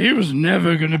fair, he was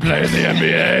never going to play in the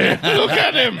NBA. Look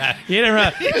at him. You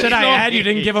didn't should I add you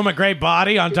didn't give him a great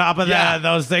body on top of Yeah.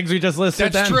 those things we just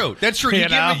listed? That's then? true. That's true. You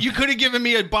know? You could have given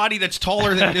me a body that's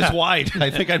taller than it is wide. I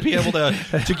think I'd be able to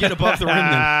get above the rim then.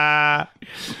 Uh,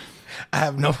 I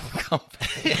have no.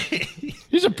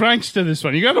 He's a prankster, this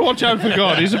one. You got to watch out for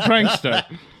God. He's a prankster.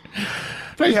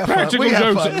 Plays have fun. practical We have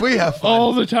jokes fun. We have fun.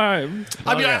 all the time.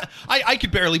 I mean, I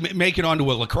could barely make it onto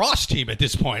a lacrosse team at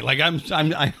this point. Like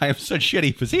I have such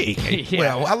shitty physique. yeah.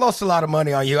 Well, I lost a lot of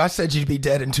money on you. I said you'd be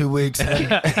dead in 2 weeks,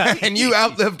 and you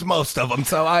outlived most of them.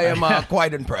 So I am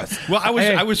quite impressed. Well,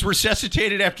 Hey. I was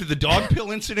resuscitated after the dog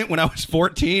pill incident when I was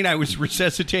 14. I was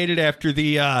resuscitated after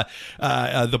the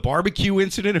barbecue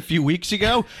incident a few weeks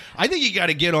ago. I think you got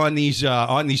to get on these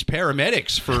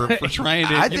paramedics for trying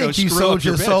to. I think you screw sold up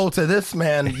your bits. soul to this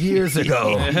man years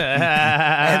ago, and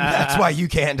that's why you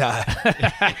can't die.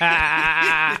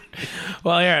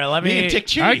 Well, here, let Me me. and Dick I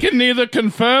Cheney. can neither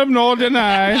confirm nor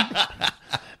deny.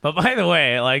 But by the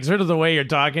way, like sort of the way you're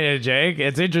talking to Jake,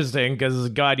 it's interesting because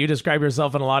God, you describe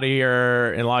yourself in a lot of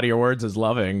your words as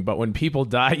loving, but when people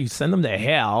die, you send them to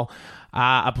hell.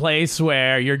 A place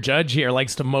where your judge here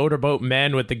likes to motorboat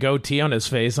men with the goatee on his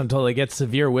face until they get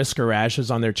severe whisker rashes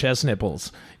on their chest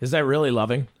nipples. Is that really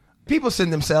loving? People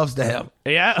send themselves to hell.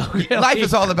 Yeah. Life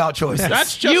is all about choices.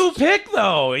 That's just You pick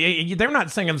though. They're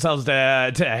not sending themselves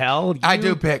to hell. I You-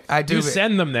 do pick. I do You pick.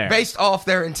 send them there. based off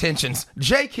their intentions.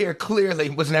 Jake here clearly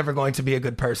was never going to be a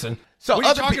good person. So What are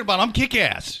you other talking pe- about? I'm kick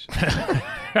ass.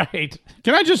 Right.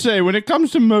 Can I just say, when it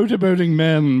comes to motorboating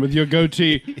men with your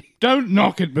goatee, don't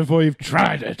knock it before you've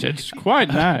tried it. It's quite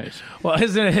nice. Well,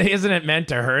 isn't it meant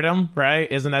to hurt them? Right?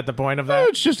 Isn't that the point of that?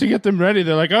 It's just to get them ready.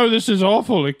 They're like, oh, this is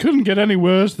awful. It couldn't get any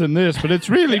worse than this. But it's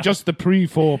really just the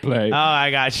pre-foreplay. Oh,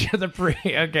 I got you. The pre.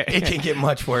 Okay. It can get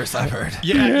much worse, I've heard.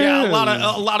 Yeah, a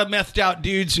lot of methed out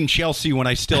dudes in Chelsea when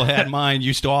I still had mine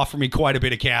used to offer me quite a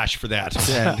bit of cash for that.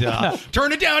 And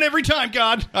turn it down every time,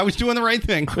 God. I was doing the right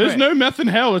thing. There's no meth in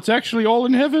hell. It's actually all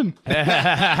in heaven.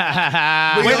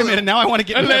 Wait a minute. Now I want to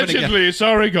get in heaven again. Allegedly.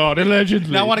 Sorry, God.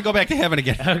 Allegedly. Now I want to go back to heaven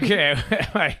again.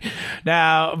 Okay.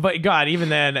 Now, but God, even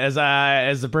then, as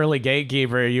the pearly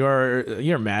gatekeeper,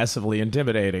 you're massively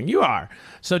intimidating. You are.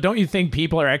 So, don't you think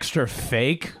people are extra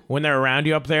fake when they're around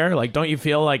you up there? Like, don't you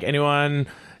feel like anyone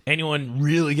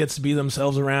really gets to be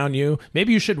themselves around you?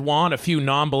 Maybe you should want a few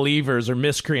non-believers or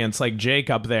miscreants like Jake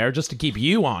up there just to keep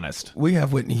you honest. We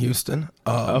have Whitney Houston.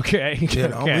 Okay. You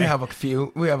know, Okay.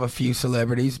 we have a few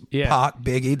celebrities. Yeah. Pac,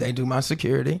 Biggie, they do my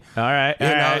security. All right. You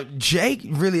all know, right. Jake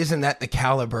really isn't at the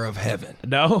caliber of heaven.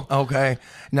 No. Okay,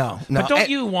 no. But don't And-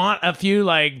 you want a few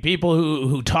like people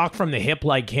who talk from the hip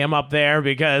like him up there?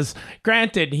 Because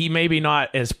granted, he may be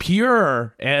not as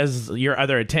pure as your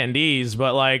other attendees,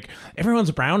 but like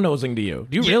everyone's brown nosing to you.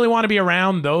 Do you really want to be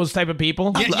around those type of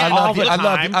people Yeah, all the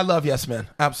time? I love Yes Men.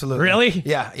 Absolutely. Really?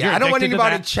 Yeah. You're I don't want addicted to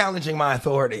anybody that? challenging my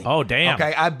authority. Oh, damn.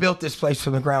 Okay, I built this place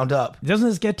from the ground up. Doesn't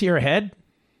this get to your head?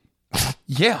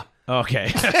 Yeah.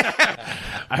 Okay.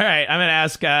 All right. I'm gonna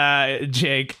ask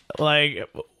Jake. Like,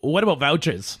 what about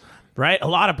vouchers? Right? A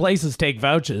lot of places take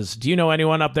vouchers. Do you know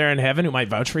anyone up there in heaven who might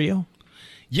vouch for you?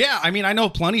 Yeah, I mean, I know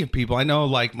plenty of people. I know,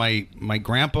 like my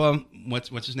grandpa. What's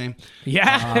his name?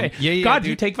 Yeah. yeah, God, do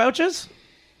you dude. take vouchers?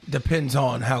 Depends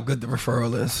on how good the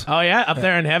referral is. Oh yeah, up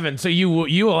there in heaven. So you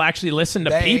will actually listen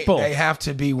to people. They have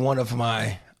to be one of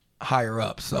my higher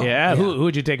ups. So, Yeah, who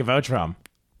would you take a vouch from?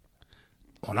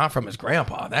 Well, not from his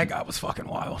grandpa. That guy was fucking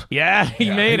wild. Yeah, he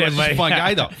made He it. was just a but- fun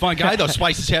guy though. Fun guy though.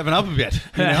 Spices heaven up a bit.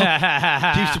 You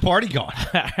know, keeps the party going.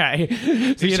 All right.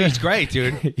 So you He's don't, great,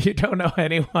 dude. you don't know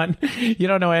anyone. You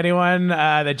don't know anyone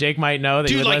that Jake might know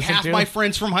that you Dude, would like listen half to. my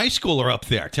friends from high school are up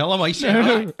there. Tell them I said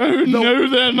hi. Oh, no,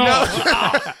 they're not.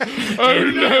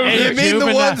 Oh, no. Hey, You you're mean the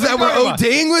tubing ones that were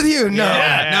ODing with you? No.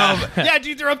 Yeah, no, yeah,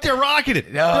 dude, they're up there rocking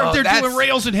it. No, they're up there that's- doing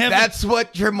rails in heaven. That's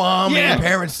what your mom Yeah. and your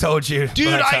parents told you. Dude,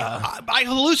 but, I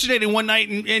hallucinated one night,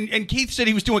 and Keith said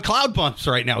he was doing cloud bumps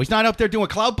right now. He's not up there doing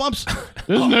cloud bumps.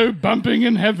 There's no bumping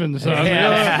in heaven, son.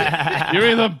 You're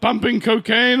either bumping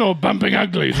cocaine or bumping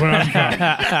uglies where I'm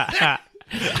from.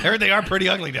 I heard they are pretty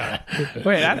ugly down there.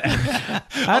 Wait,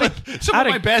 Some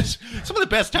of the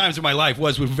best times of my life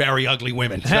was with very ugly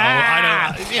women. So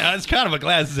I don't, it's kind of a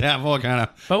glasses half full kind of.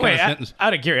 but wait, sentence.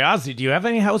 out of curiosity, do you have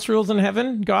any house rules in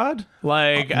heaven, God?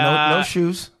 Like no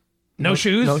shoes. no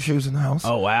shoes? No shoes in the house.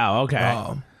 Oh wow, okay,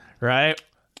 Um, right.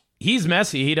 He's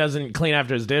messy. He doesn't clean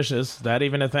after his dishes. Is that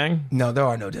even a thing? No, there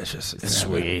are no dishes. in heaven.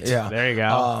 Sweet. Yeah. There you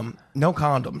go. No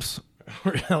condoms.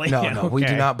 Really? No, we do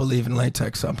Okay. not believe in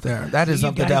latex up there. That is You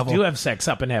of the guys devil. do have sex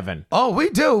up in heaven. Oh, we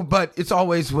do, but it's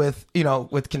always with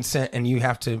consent, and you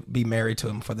have to be married to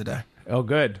him for the day. Oh,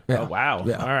 good. Yeah. Oh, wow.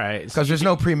 Yeah. All right. Because there's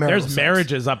no premarital There's sex.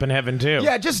 marriages up in heaven too.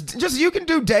 Yeah, just you can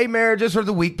do day marriages or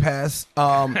the week pass.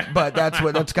 But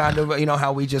that's kind of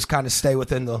how we just kind of stay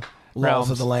within the laws Realms.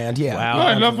 of the land. Yeah. Wow. No,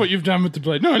 I love what you've done with the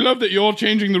blade. No, I love that you're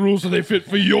changing the rules so they fit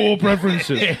for your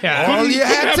preferences. Yeah. All you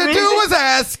had to do was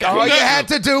ask. All you Couldn't had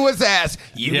to do was ask.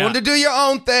 You Yeah. wanted to do your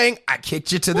own thing. I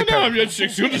kicked you to the Well, no, curb. it's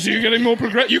good to see you getting more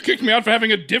progressive. You kicked me out for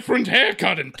having a different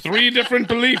haircut and 3 different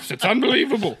beliefs. It's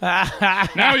unbelievable.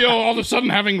 Now you're all of a sudden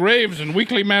having raves and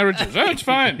weekly marriages. That's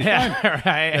fine. Yeah,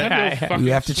 right.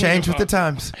 You have to change with the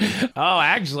times. Oh,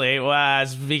 actually,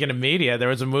 speaking of media, there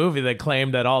was a movie that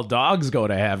claimed that all dogs go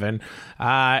to heaven.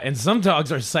 And some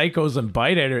dogs are psychos and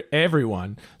bite at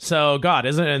everyone. So, God,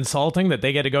 isn't it insulting that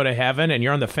they get to go to heaven and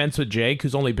you're on the fence with Jake,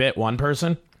 who's only bit one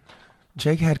person?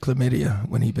 Jake had chlamydia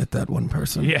when he bit that one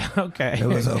person. Yeah, okay. It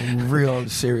was a real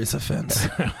serious offense.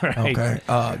 Right.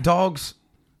 Okay. Dogs,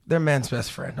 they're man's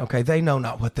best friend. Okay. They know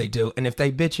not what they do. And if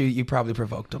they bit you, you probably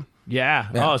provoked them. Yeah.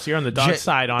 Oh, so you're on the dog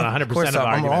side on 100% Of course, of I'm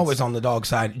arguments. always on the dog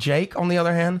side. Jake, on the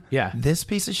other hand, Yeah. this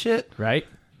piece of shit, Right?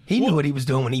 he knew what he was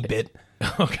doing when he bit.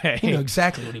 Okay. He knew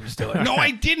exactly what he was doing. No, I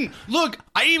didn't. Look,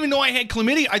 I didn't even know I had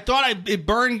chlamydia. I thought it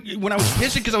burned when I was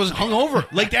pissing because I was hungover.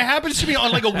 Like, that happens to me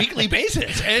on like a weekly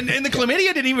basis. And the chlamydia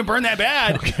didn't even burn that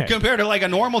bad compared to like a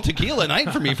normal tequila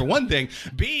night for me, for one thing.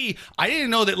 B, I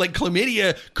didn't know that like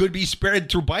chlamydia could be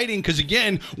spread through biting because,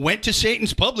 again, went to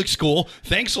Satan's public school.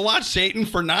 Thanks a lot, Satan,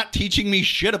 for not teaching me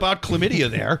shit about chlamydia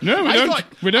there. No,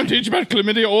 we don't teach about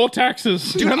chlamydia or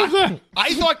taxes. None of that.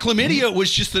 I thought chlamydia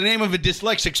was just the name of a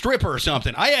dyslexic stripper or something.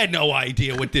 I had no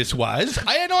idea what this was.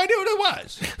 I had no idea what it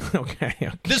was. Okay.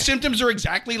 The symptoms are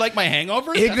exactly like my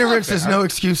hangovers. That's Ignorance not is fair. no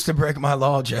excuse to break my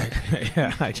law, Jake.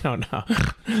 Yeah, I don't know.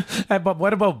 But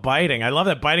what about biting? I love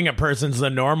that biting a person's the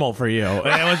normal for you. It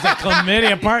was the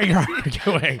chlamydia part you're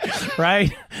arguing,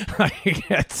 right? Like,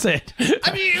 that's it.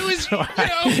 I mean, it was,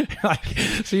 Like,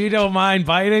 so you don't mind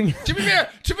biting? to be fair,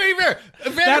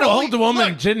 That old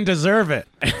woman didn't deserve it.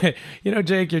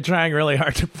 Jake, you're trying really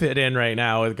hard to fit in right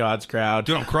now with God's crowd.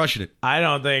 Dude, I'm crushing it.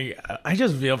 I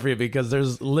just feel for you because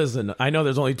listen, I know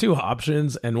there's only 2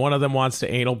 options and one of them wants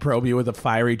to anal probe you with a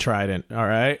fiery trident. All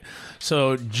right.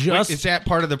 So just. Is that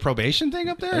part of the probation thing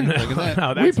up there? Look at that. No,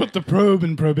 We that's, put the probe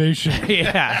in probation.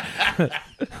 yeah.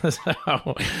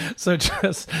 so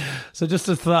just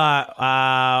a thought.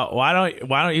 Why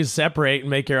don't you separate and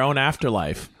make your own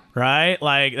afterlife? Right?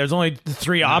 Like, there's only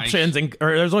 3 options,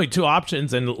 or there's only 2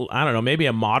 options, and I don't know, maybe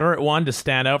a moderate one to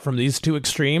stand out from these 2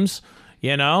 extremes.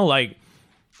 Like,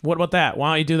 what about that? Why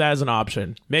don't you do that as an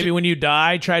option? Maybe when you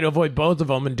die, try to avoid both of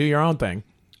them and do your own thing.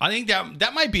 I think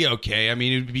that might be okay. I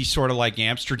mean, it would be sort of like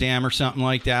Amsterdam or something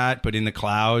like that, but in the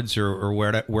clouds or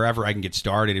wherever I can get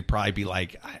started, it'd probably be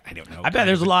like, I don't know. I bet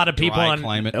there's a lot of people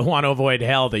climate. who want to avoid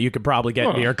hell that you could probably get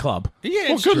into your club. Yeah,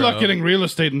 Well, it's good true. luck getting real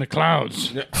estate in the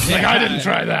clouds. Like, I didn't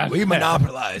try that. We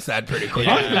monopolized that pretty quick.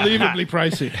 Unbelievably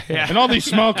pricey. And all these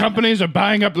small companies are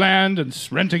buying up land and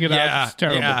renting it out.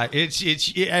 Yeah, It's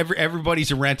terrible. yeah.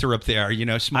 Everybody's a renter up there.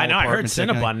 Small. I know. I heard apartments, that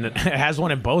kind of- Cinnabon has one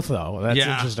in both, though. That's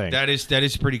interesting. That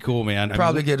is pretty cool, man.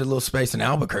 Probably get a little space in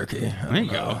Albuquerque. There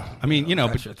you go. I mean,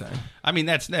 That's but your thing. I mean,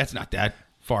 that's not that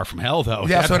far from hell, though.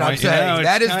 That's what I'm saying.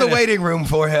 That is the waiting room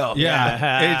for hell.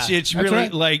 Yeah, it's really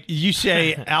right. like you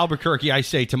say Albuquerque, I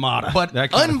say Tamata. But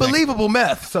That kind of thing. unbelievable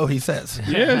meth, so he says.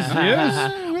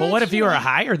 Yes. Well, what if you were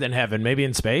higher than heaven? Maybe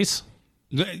in space?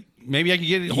 Maybe I could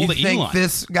get a You hold of think Elon.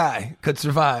 this guy could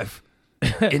survive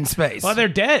in space? Well, they're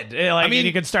dead. Like, mean,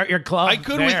 you could start your club I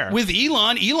could there. with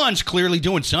Elon. Elon's clearly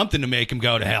doing something to make him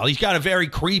go to hell. He's got a very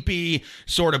creepy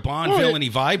sort of Bond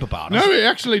villainy vibe about him. No, he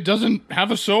actually doesn't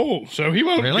have a soul, so he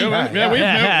won't Really? go. Yeah, Yeah, we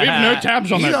have no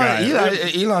tabs on that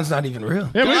guy. Elon's not even real.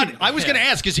 Yeah, God, I was going to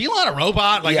ask, is Elon a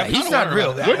robot? Like, Yeah, I'm he's kinda not wondering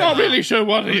real. about we're not really sure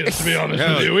what he is, to be honest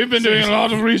with you. We've been doing a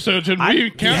lot of research, and we He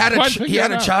can't had quite he figure had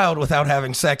it a out. child without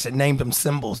having sex and named him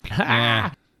Symbols.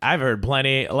 Yeah. I've heard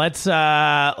plenty. Let's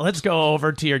go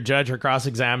over to your judge for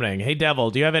cross-examining. Hey,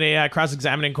 Devil, do you have any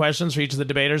cross-examining questions for each of the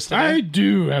debaters today? I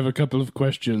do have a couple of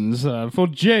questions for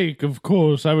Jake. Of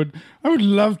course, I would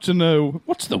love to know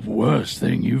what's the worst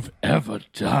thing you've ever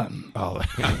done. Oh,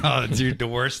 dude, the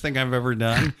worst thing I've ever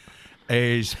done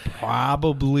is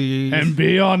probably. And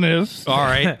be honest. all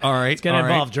right. It's gonna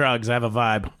involve drugs. I have a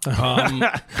vibe.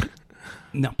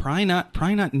 No, probably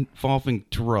not involving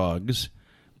drugs,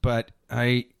 but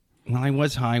I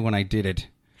was high when I did it.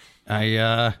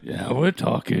 Yeah, we're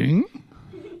talking.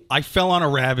 I fell on a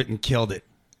rabbit and killed it.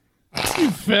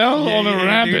 You fell on a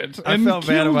rabbit. Dude, I and felt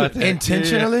bad killed about it. that.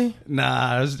 Intentionally?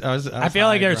 Nah, I feel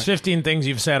like there's 15 things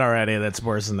you've said already that's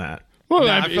worse than that. Well,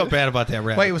 I felt bad about that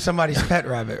rabbit. Wait, it was somebody's pet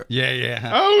rabbit.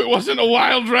 Yeah. Oh, it wasn't a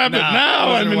wild rabbit. Nah,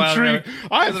 Now it I'm wasn't a wild intrigued. rabbit.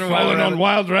 I've Wasn't a wild fallen on rabbit.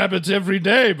 wild rabbits every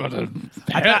day, but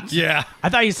Yeah. I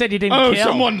thought you said you didn't oh, kill.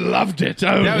 someone loved it.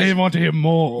 Oh, That was- they want to hear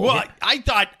more. Well, I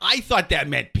thought that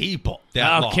meant people.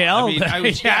 That Oh, law. kill? I mean, I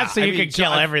was, Yeah, so you could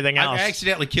kill everything else. I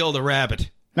accidentally killed a rabbit.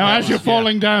 Now, as you're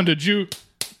falling down, did you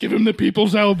give him the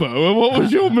people's elbow? Or what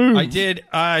was your move? I did.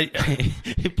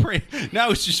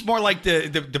 No, it's just more like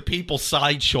the people's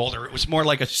side shoulder. It was more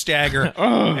like a stagger.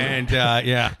 And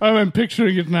yeah. Oh, I'm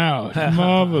picturing it now. It's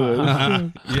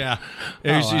marvelous. Yeah.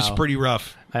 It was just pretty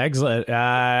rough. Excellent. Do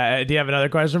you have another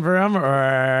question for him,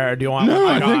 or do you want? No,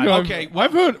 one? I think okay,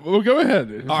 I've heard. Well, go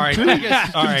ahead. All right. I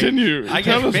guess, all right. Continue. I guess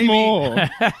Tell us maybe, more.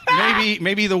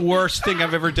 maybe the worst thing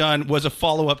I've ever done was a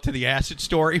follow-up to the acid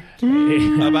story.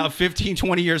 About 15,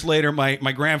 20 years later, my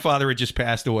grandfather had just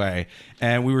passed away,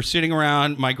 and we were sitting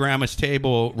around my grandma's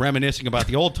table reminiscing about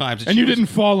the old times. And you didn't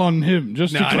fall on him,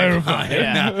 just to No, clarify.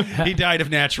 no, he died of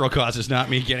natural causes, not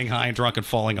me getting high and drunk and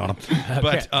falling on him.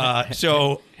 But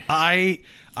so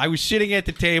I was sitting at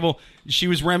the table. She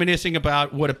was reminiscing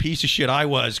about what a piece of shit I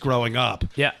was growing up.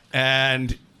 Yeah.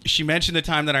 And she mentioned the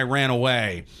time that I ran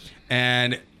away.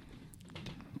 And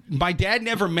my dad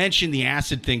never mentioned the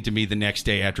acid thing to me the next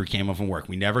day after he came home from work.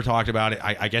 We never talked about it.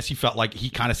 I guess he felt like he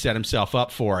kind of set himself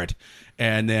up for it.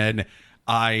 And then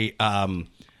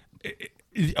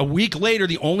a week later,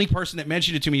 the only person that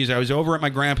mentioned it to me is I was over at my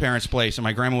grandparents' place, and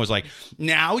my grandma was like,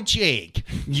 "Now, Jake,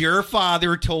 your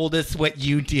father told us what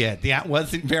you did. That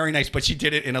wasn't very nice," but she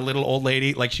did it in a little old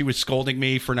lady, like she was scolding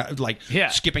me for not,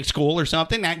 skipping school or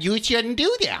something. Now, you shouldn't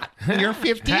do that. You're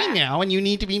 15 now, and you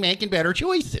need to be making better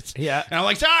choices. Yeah. And I'm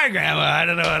like, "Sorry, Grandma, I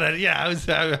don't know how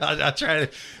to." I'll try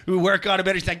to work on it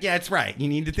better. She's like, "Yeah, that's right. You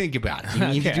need to think about it. You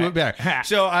need to do it better."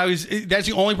 So that's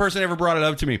the only person that ever brought it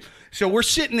up to me. So we're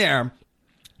sitting there.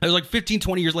 It was like 15,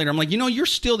 20 years later. I'm like, you're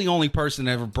still the only person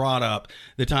that ever brought up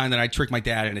the time that I tricked my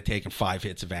dad into taking 5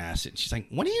 hits of acid. She's like,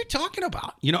 what are you talking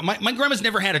about? My grandma's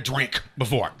never had a drink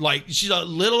before. Like, she's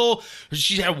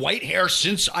had white hair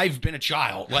since I've been a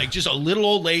child. Like, just a little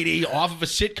old lady off of a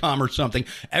sitcom or something.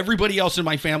 Everybody else in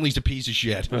my family's a piece of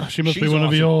shit. She must be one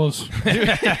of yours.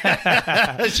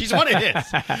 She's one of his.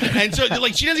 And so,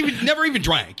 like, she never even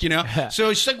drank,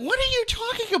 So she's like, what are you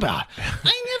talking about?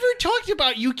 I never talked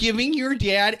about you giving your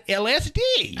dad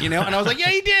LSD, and I was like, yeah,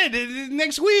 he did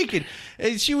next week.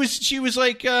 And she was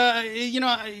like,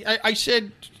 I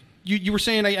said, you were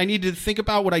saying I needed to think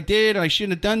about what I did and I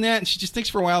shouldn't have done that. And she just thinks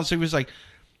for a while. And so he was like,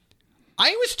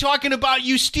 I was talking about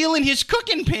you stealing his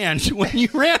cooking pans when you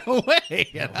ran away.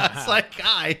 And I was like,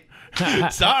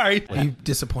 sorry. You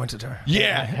disappointed her.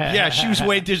 Yeah, she was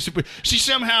way disappointed. She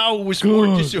somehow was more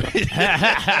disappointed.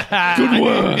 Good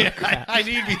work. Yeah, I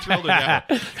need to be thrilled with that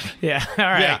one. Yeah. All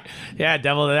right. Yeah.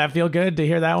 Devil, did that feel good to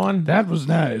hear that one? That was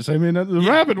nice. I mean, the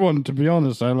rabbit one, to be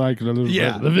honest, I liked it a little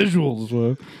bit. The visuals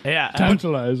were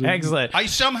tantalizing. Excellent. I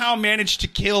somehow managed to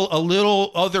kill a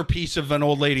little other piece of an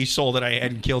old lady's soul that I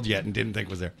hadn't killed yet and didn't think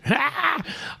was there.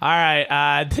 All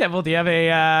right, Devil, do you have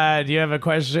a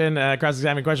question,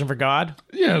 cross-examining question for God?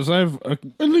 Yes, I have at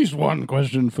least one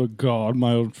question for God,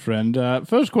 my old friend.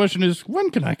 First question is,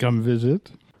 when can I come visit?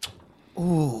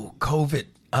 Ooh, COVID.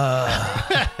 Oh,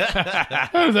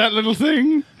 that little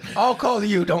thing? I'll call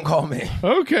you, don't call me.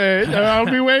 Okay, I'll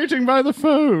be waiting by the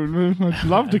phone. I'd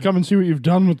love to come and see what you've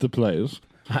done with the place.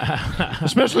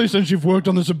 Especially since you've worked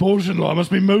on this abortion law.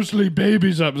 Must be mostly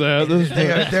babies up there.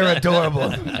 They're adorable.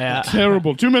 Yeah.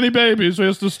 Terrible. Too many babies, so he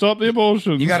has to stop the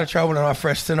abortion. You got to try one of our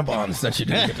fresh Cinnabons that you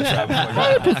didn't get to try before.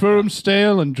 I prefer them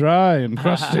stale and dry and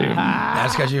crusty.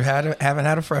 That's because you haven't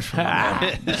had a fresh one.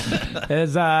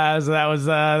 So that was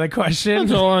the question.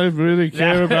 That's all I really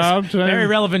care about. Very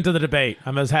relevant to the debate.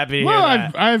 I'm as happy to hear Well,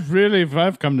 that.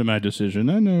 I've come to my decision.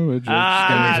 I know. We've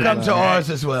come to ours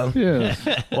as well. Yes.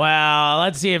 Well,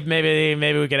 let's see if maybe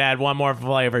we could add one more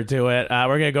flavor to it. We're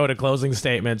going to go to closing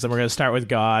statements, and we're going to start with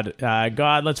God.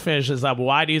 God, let's finish this up.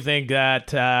 Why do you think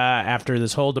that after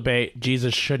this whole debate,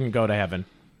 Jesus shouldn't go to heaven?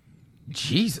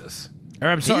 Jesus. Or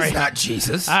I'm sorry. He's not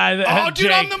Jesus. Oh, dude,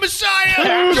 Jake. I'm the Messiah!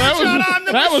 that I'm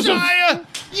the was a- Messiah!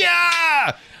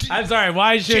 Yeah! I'm sorry.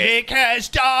 Why should Jake has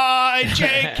died.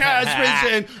 Jake has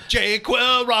risen. Jake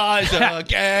will rise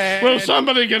again. Will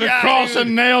somebody get a cross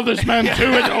and nail this man to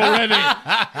it already?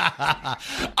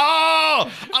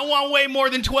 Oh, I want way more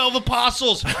than 12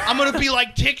 apostles. I'm going to be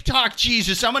like TikTok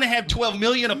Jesus. I'm going to have 12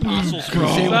 million apostles, bro.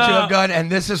 See what you have done,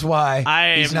 and this is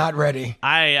why he's not ready.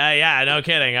 yeah, no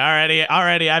kidding. Already,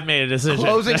 I've made a decision.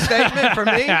 Closing statement for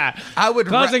me. I would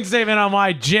Closing statement on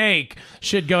why Jake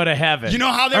should go to heaven. You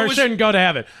know how there or was- shouldn't go to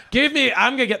heaven.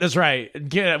 I'm gonna get this right.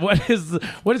 What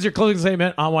is your closing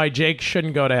statement on why Jake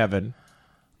shouldn't go to heaven?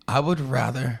 I would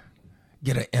rather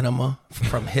get an enema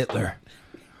from Hitler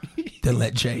than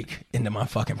let Jake into my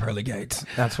fucking pearly gates.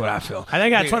 That's what I feel. I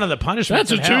think that's one of the punishments.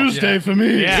 That's a in hell. Tuesday for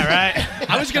me. Yeah, right.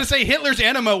 I was going to say Hitler's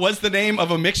Enema was the name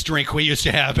of a mixed drink we used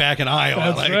to have back in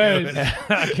Iowa.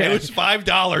 That's It was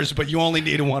 $5, but you only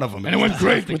needed one of them. And it went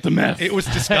great with the meth. It was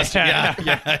disgusting.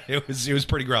 Yeah. It was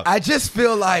pretty gross. I just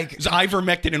feel like It was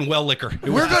ivermectin and well liquor. It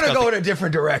was we're going to go disgusting. in a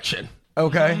different direction.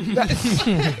 Okay?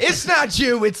 It's not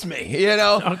you, it's me, you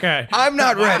know? Okay. I'm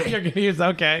not ready. You're gonna use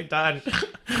okay, done.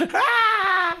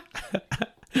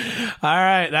 All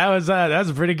right, that was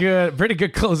a pretty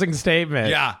good closing statement.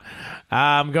 Yeah.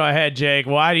 Go ahead, Jake.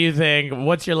 Why do you think?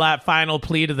 What's your final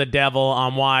plea to the devil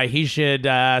on why he should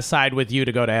side with you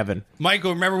to go to heaven?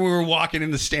 Michael, remember we were walking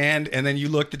in the stand and then you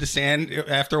looked at the stand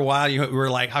after a while? You were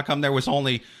like, how come there was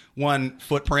only one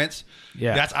footprints?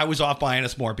 Yeah. I was off buying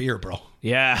us more beer, bro.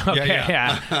 Yeah. Okay.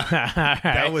 Yeah. Yeah.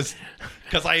 That was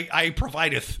because I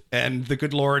provideth and the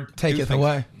good Lord Taketh do things.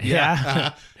 away.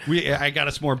 Yeah. I got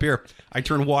us more beer. I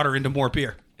turned water into more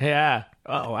beer. Yeah.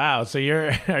 Oh wow. So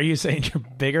are you saying you're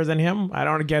bigger than him? I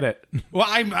don't get it. Well,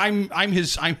 I'm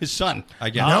his son, I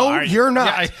guess. No, you're not.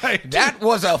 Yeah, I that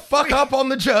was a fuck up on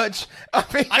the judge. I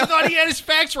mean, I thought he had his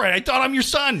facts right. I thought I'm your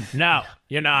son. No,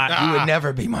 you're not. you would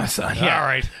never be my son. All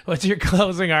right. What's your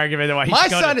closing argument? Why he My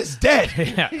should go son to- is dead.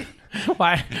 Yeah.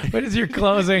 Why? What is your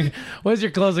closing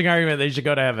argument that you should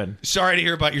go to heaven? Sorry to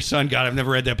hear about your son, God. I've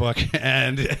never read that book,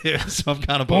 and so I'm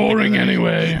kind of Boring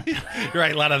anyway. You're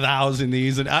right, a lot of thous in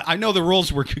these, and I know the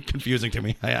rules were confusing to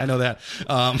me. I know that.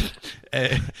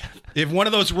 If one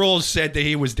of those rules said that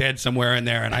he was dead somewhere in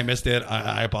there and I missed it,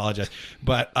 I apologize.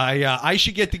 But I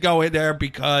should get to go in there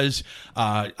because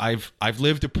I've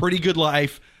lived a pretty good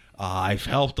life. I've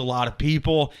helped a lot of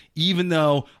people. Even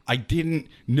though I didn't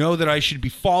know that I should be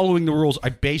following the rules, I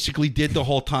basically did the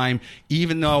whole time.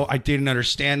 Even though I didn't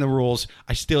understand the rules,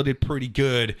 I still did pretty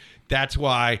good. That's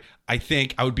why I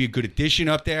think I would be a good addition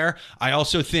up there. I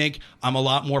also think I'm a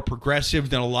lot more progressive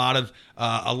than a lot of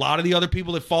the other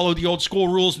people that follow the old school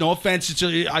rules. No offense,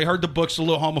 I heard the book's a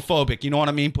little homophobic. You know what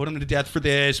I mean? Put him to death for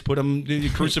this. Put him,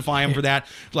 crucify him for that.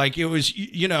 Like it was,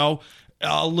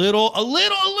 a little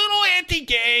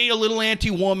anti-gay, a little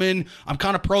anti-woman. I'm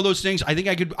kind of pro those things. I think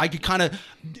I could kind of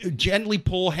gently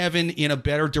pull heaven in a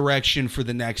better direction for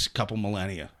the next couple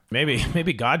millennia.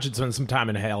 Maybe God should spend some time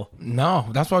in hell. No,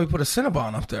 that's why we put a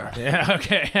Cinnabon up there. Yeah.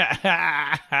 Okay.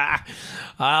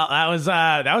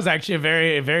 That was actually a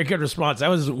very, very good response. That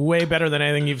was way better than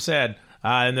anything you've said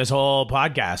in this whole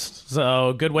podcast.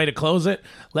 So good way to close it.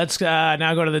 Let's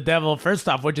now go to the devil. First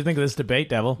off, what'd you think of this debate,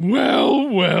 devil? Well.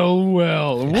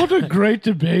 What a great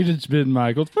debate it's been,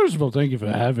 Michael. First of all, thank you for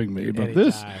having me. But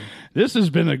this has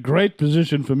been a great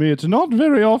position for me. It's not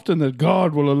very often that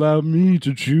God will allow me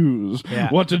to choose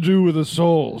what to do with a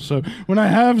soul. So when I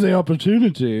have the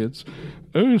opportunity, it's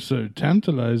so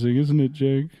tantalizing, isn't it,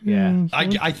 Jake? Yeah.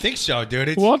 I think so, dude.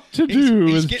 It's, What to do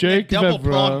he's with getting that Jake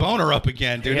double-pronged Vevra. boner up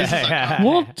again, dude. This is like,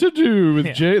 What to do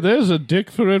with Jake? There's a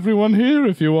dick for everyone here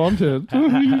if you want it.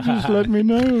 You just let me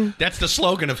know. that's the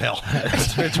slogan of hell.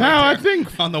 It's Now, I there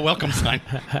think on the welcome sign.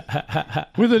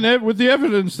 with the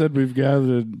evidence that we've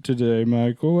gathered today,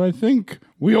 Michael, I think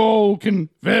we all can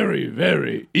very,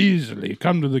 very easily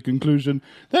come to the conclusion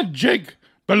that Jake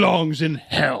belongs in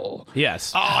hell.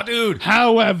 Yes. Oh, dude.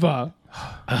 However,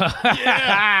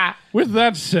 with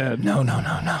that said, No.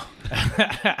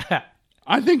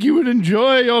 I think you would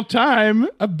enjoy your time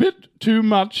a bit too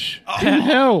much in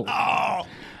hell.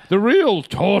 The real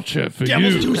torture for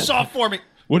Devil's you too soft for me.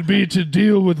 would be to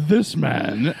deal with this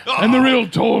man, and the real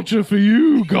torture for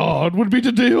you, God, would be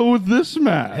to deal with this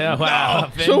man. Yeah,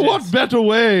 wow. So what better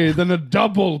way than a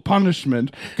double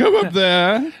punishment? Go up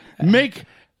there, make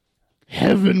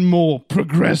heaven more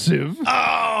progressive,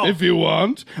 if you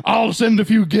want. I'll send a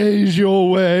few gays your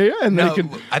way, and they No, can...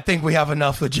 I think we have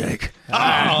enough with Jake.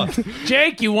 Oh,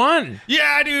 Jake, you won.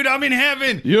 yeah, dude. I'm in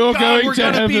heaven. You're going we're to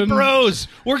gonna be heaven. bros.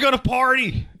 We're gonna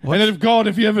party. And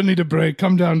if you ever need a break,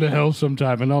 come down to hell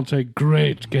sometime, and I'll take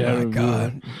great care of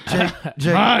God. you.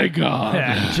 Jake, My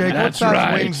God. Jake, what That's size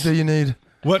right. wings do you need?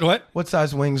 What? What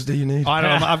size wings do you need? I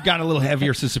don't know. I've gotten a little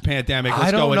heavier since the pandemic. Let's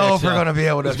I go don't with know if XL. we're going to be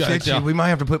able to Let's go fit you. XL. We might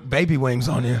have to put baby wings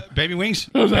on you. Baby wings?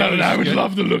 I Baby would wings,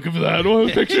 love the look of that. Well,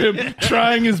 picture him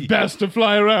trying his best to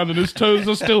fly around and his toes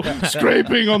are still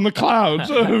scraping on the clouds.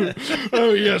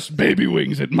 Oh yes, baby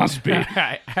wings it must be.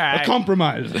 A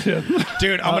compromise.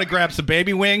 Dude, I'm going to grab some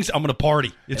baby wings. I'm going to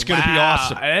party. It's going to be Wow.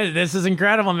 awesome. This is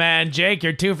incredible, man. Jake,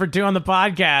 you're 2 for 2 on the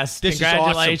podcast. This is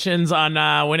Congratulations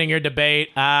on winning your debate.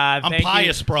 I'm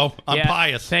pious, bro. I'm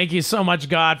pious. Thank you so much,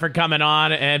 God, for coming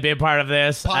on and being part of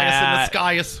this. Pious in the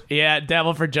skies. Yeah,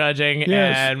 devil for judging.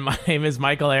 Yes. And my name is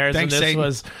Michael Harrison. Thanks, this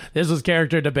Satan. was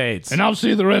Character Debates. And I'll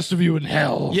see the rest of you in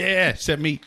hell. Yeah, except me.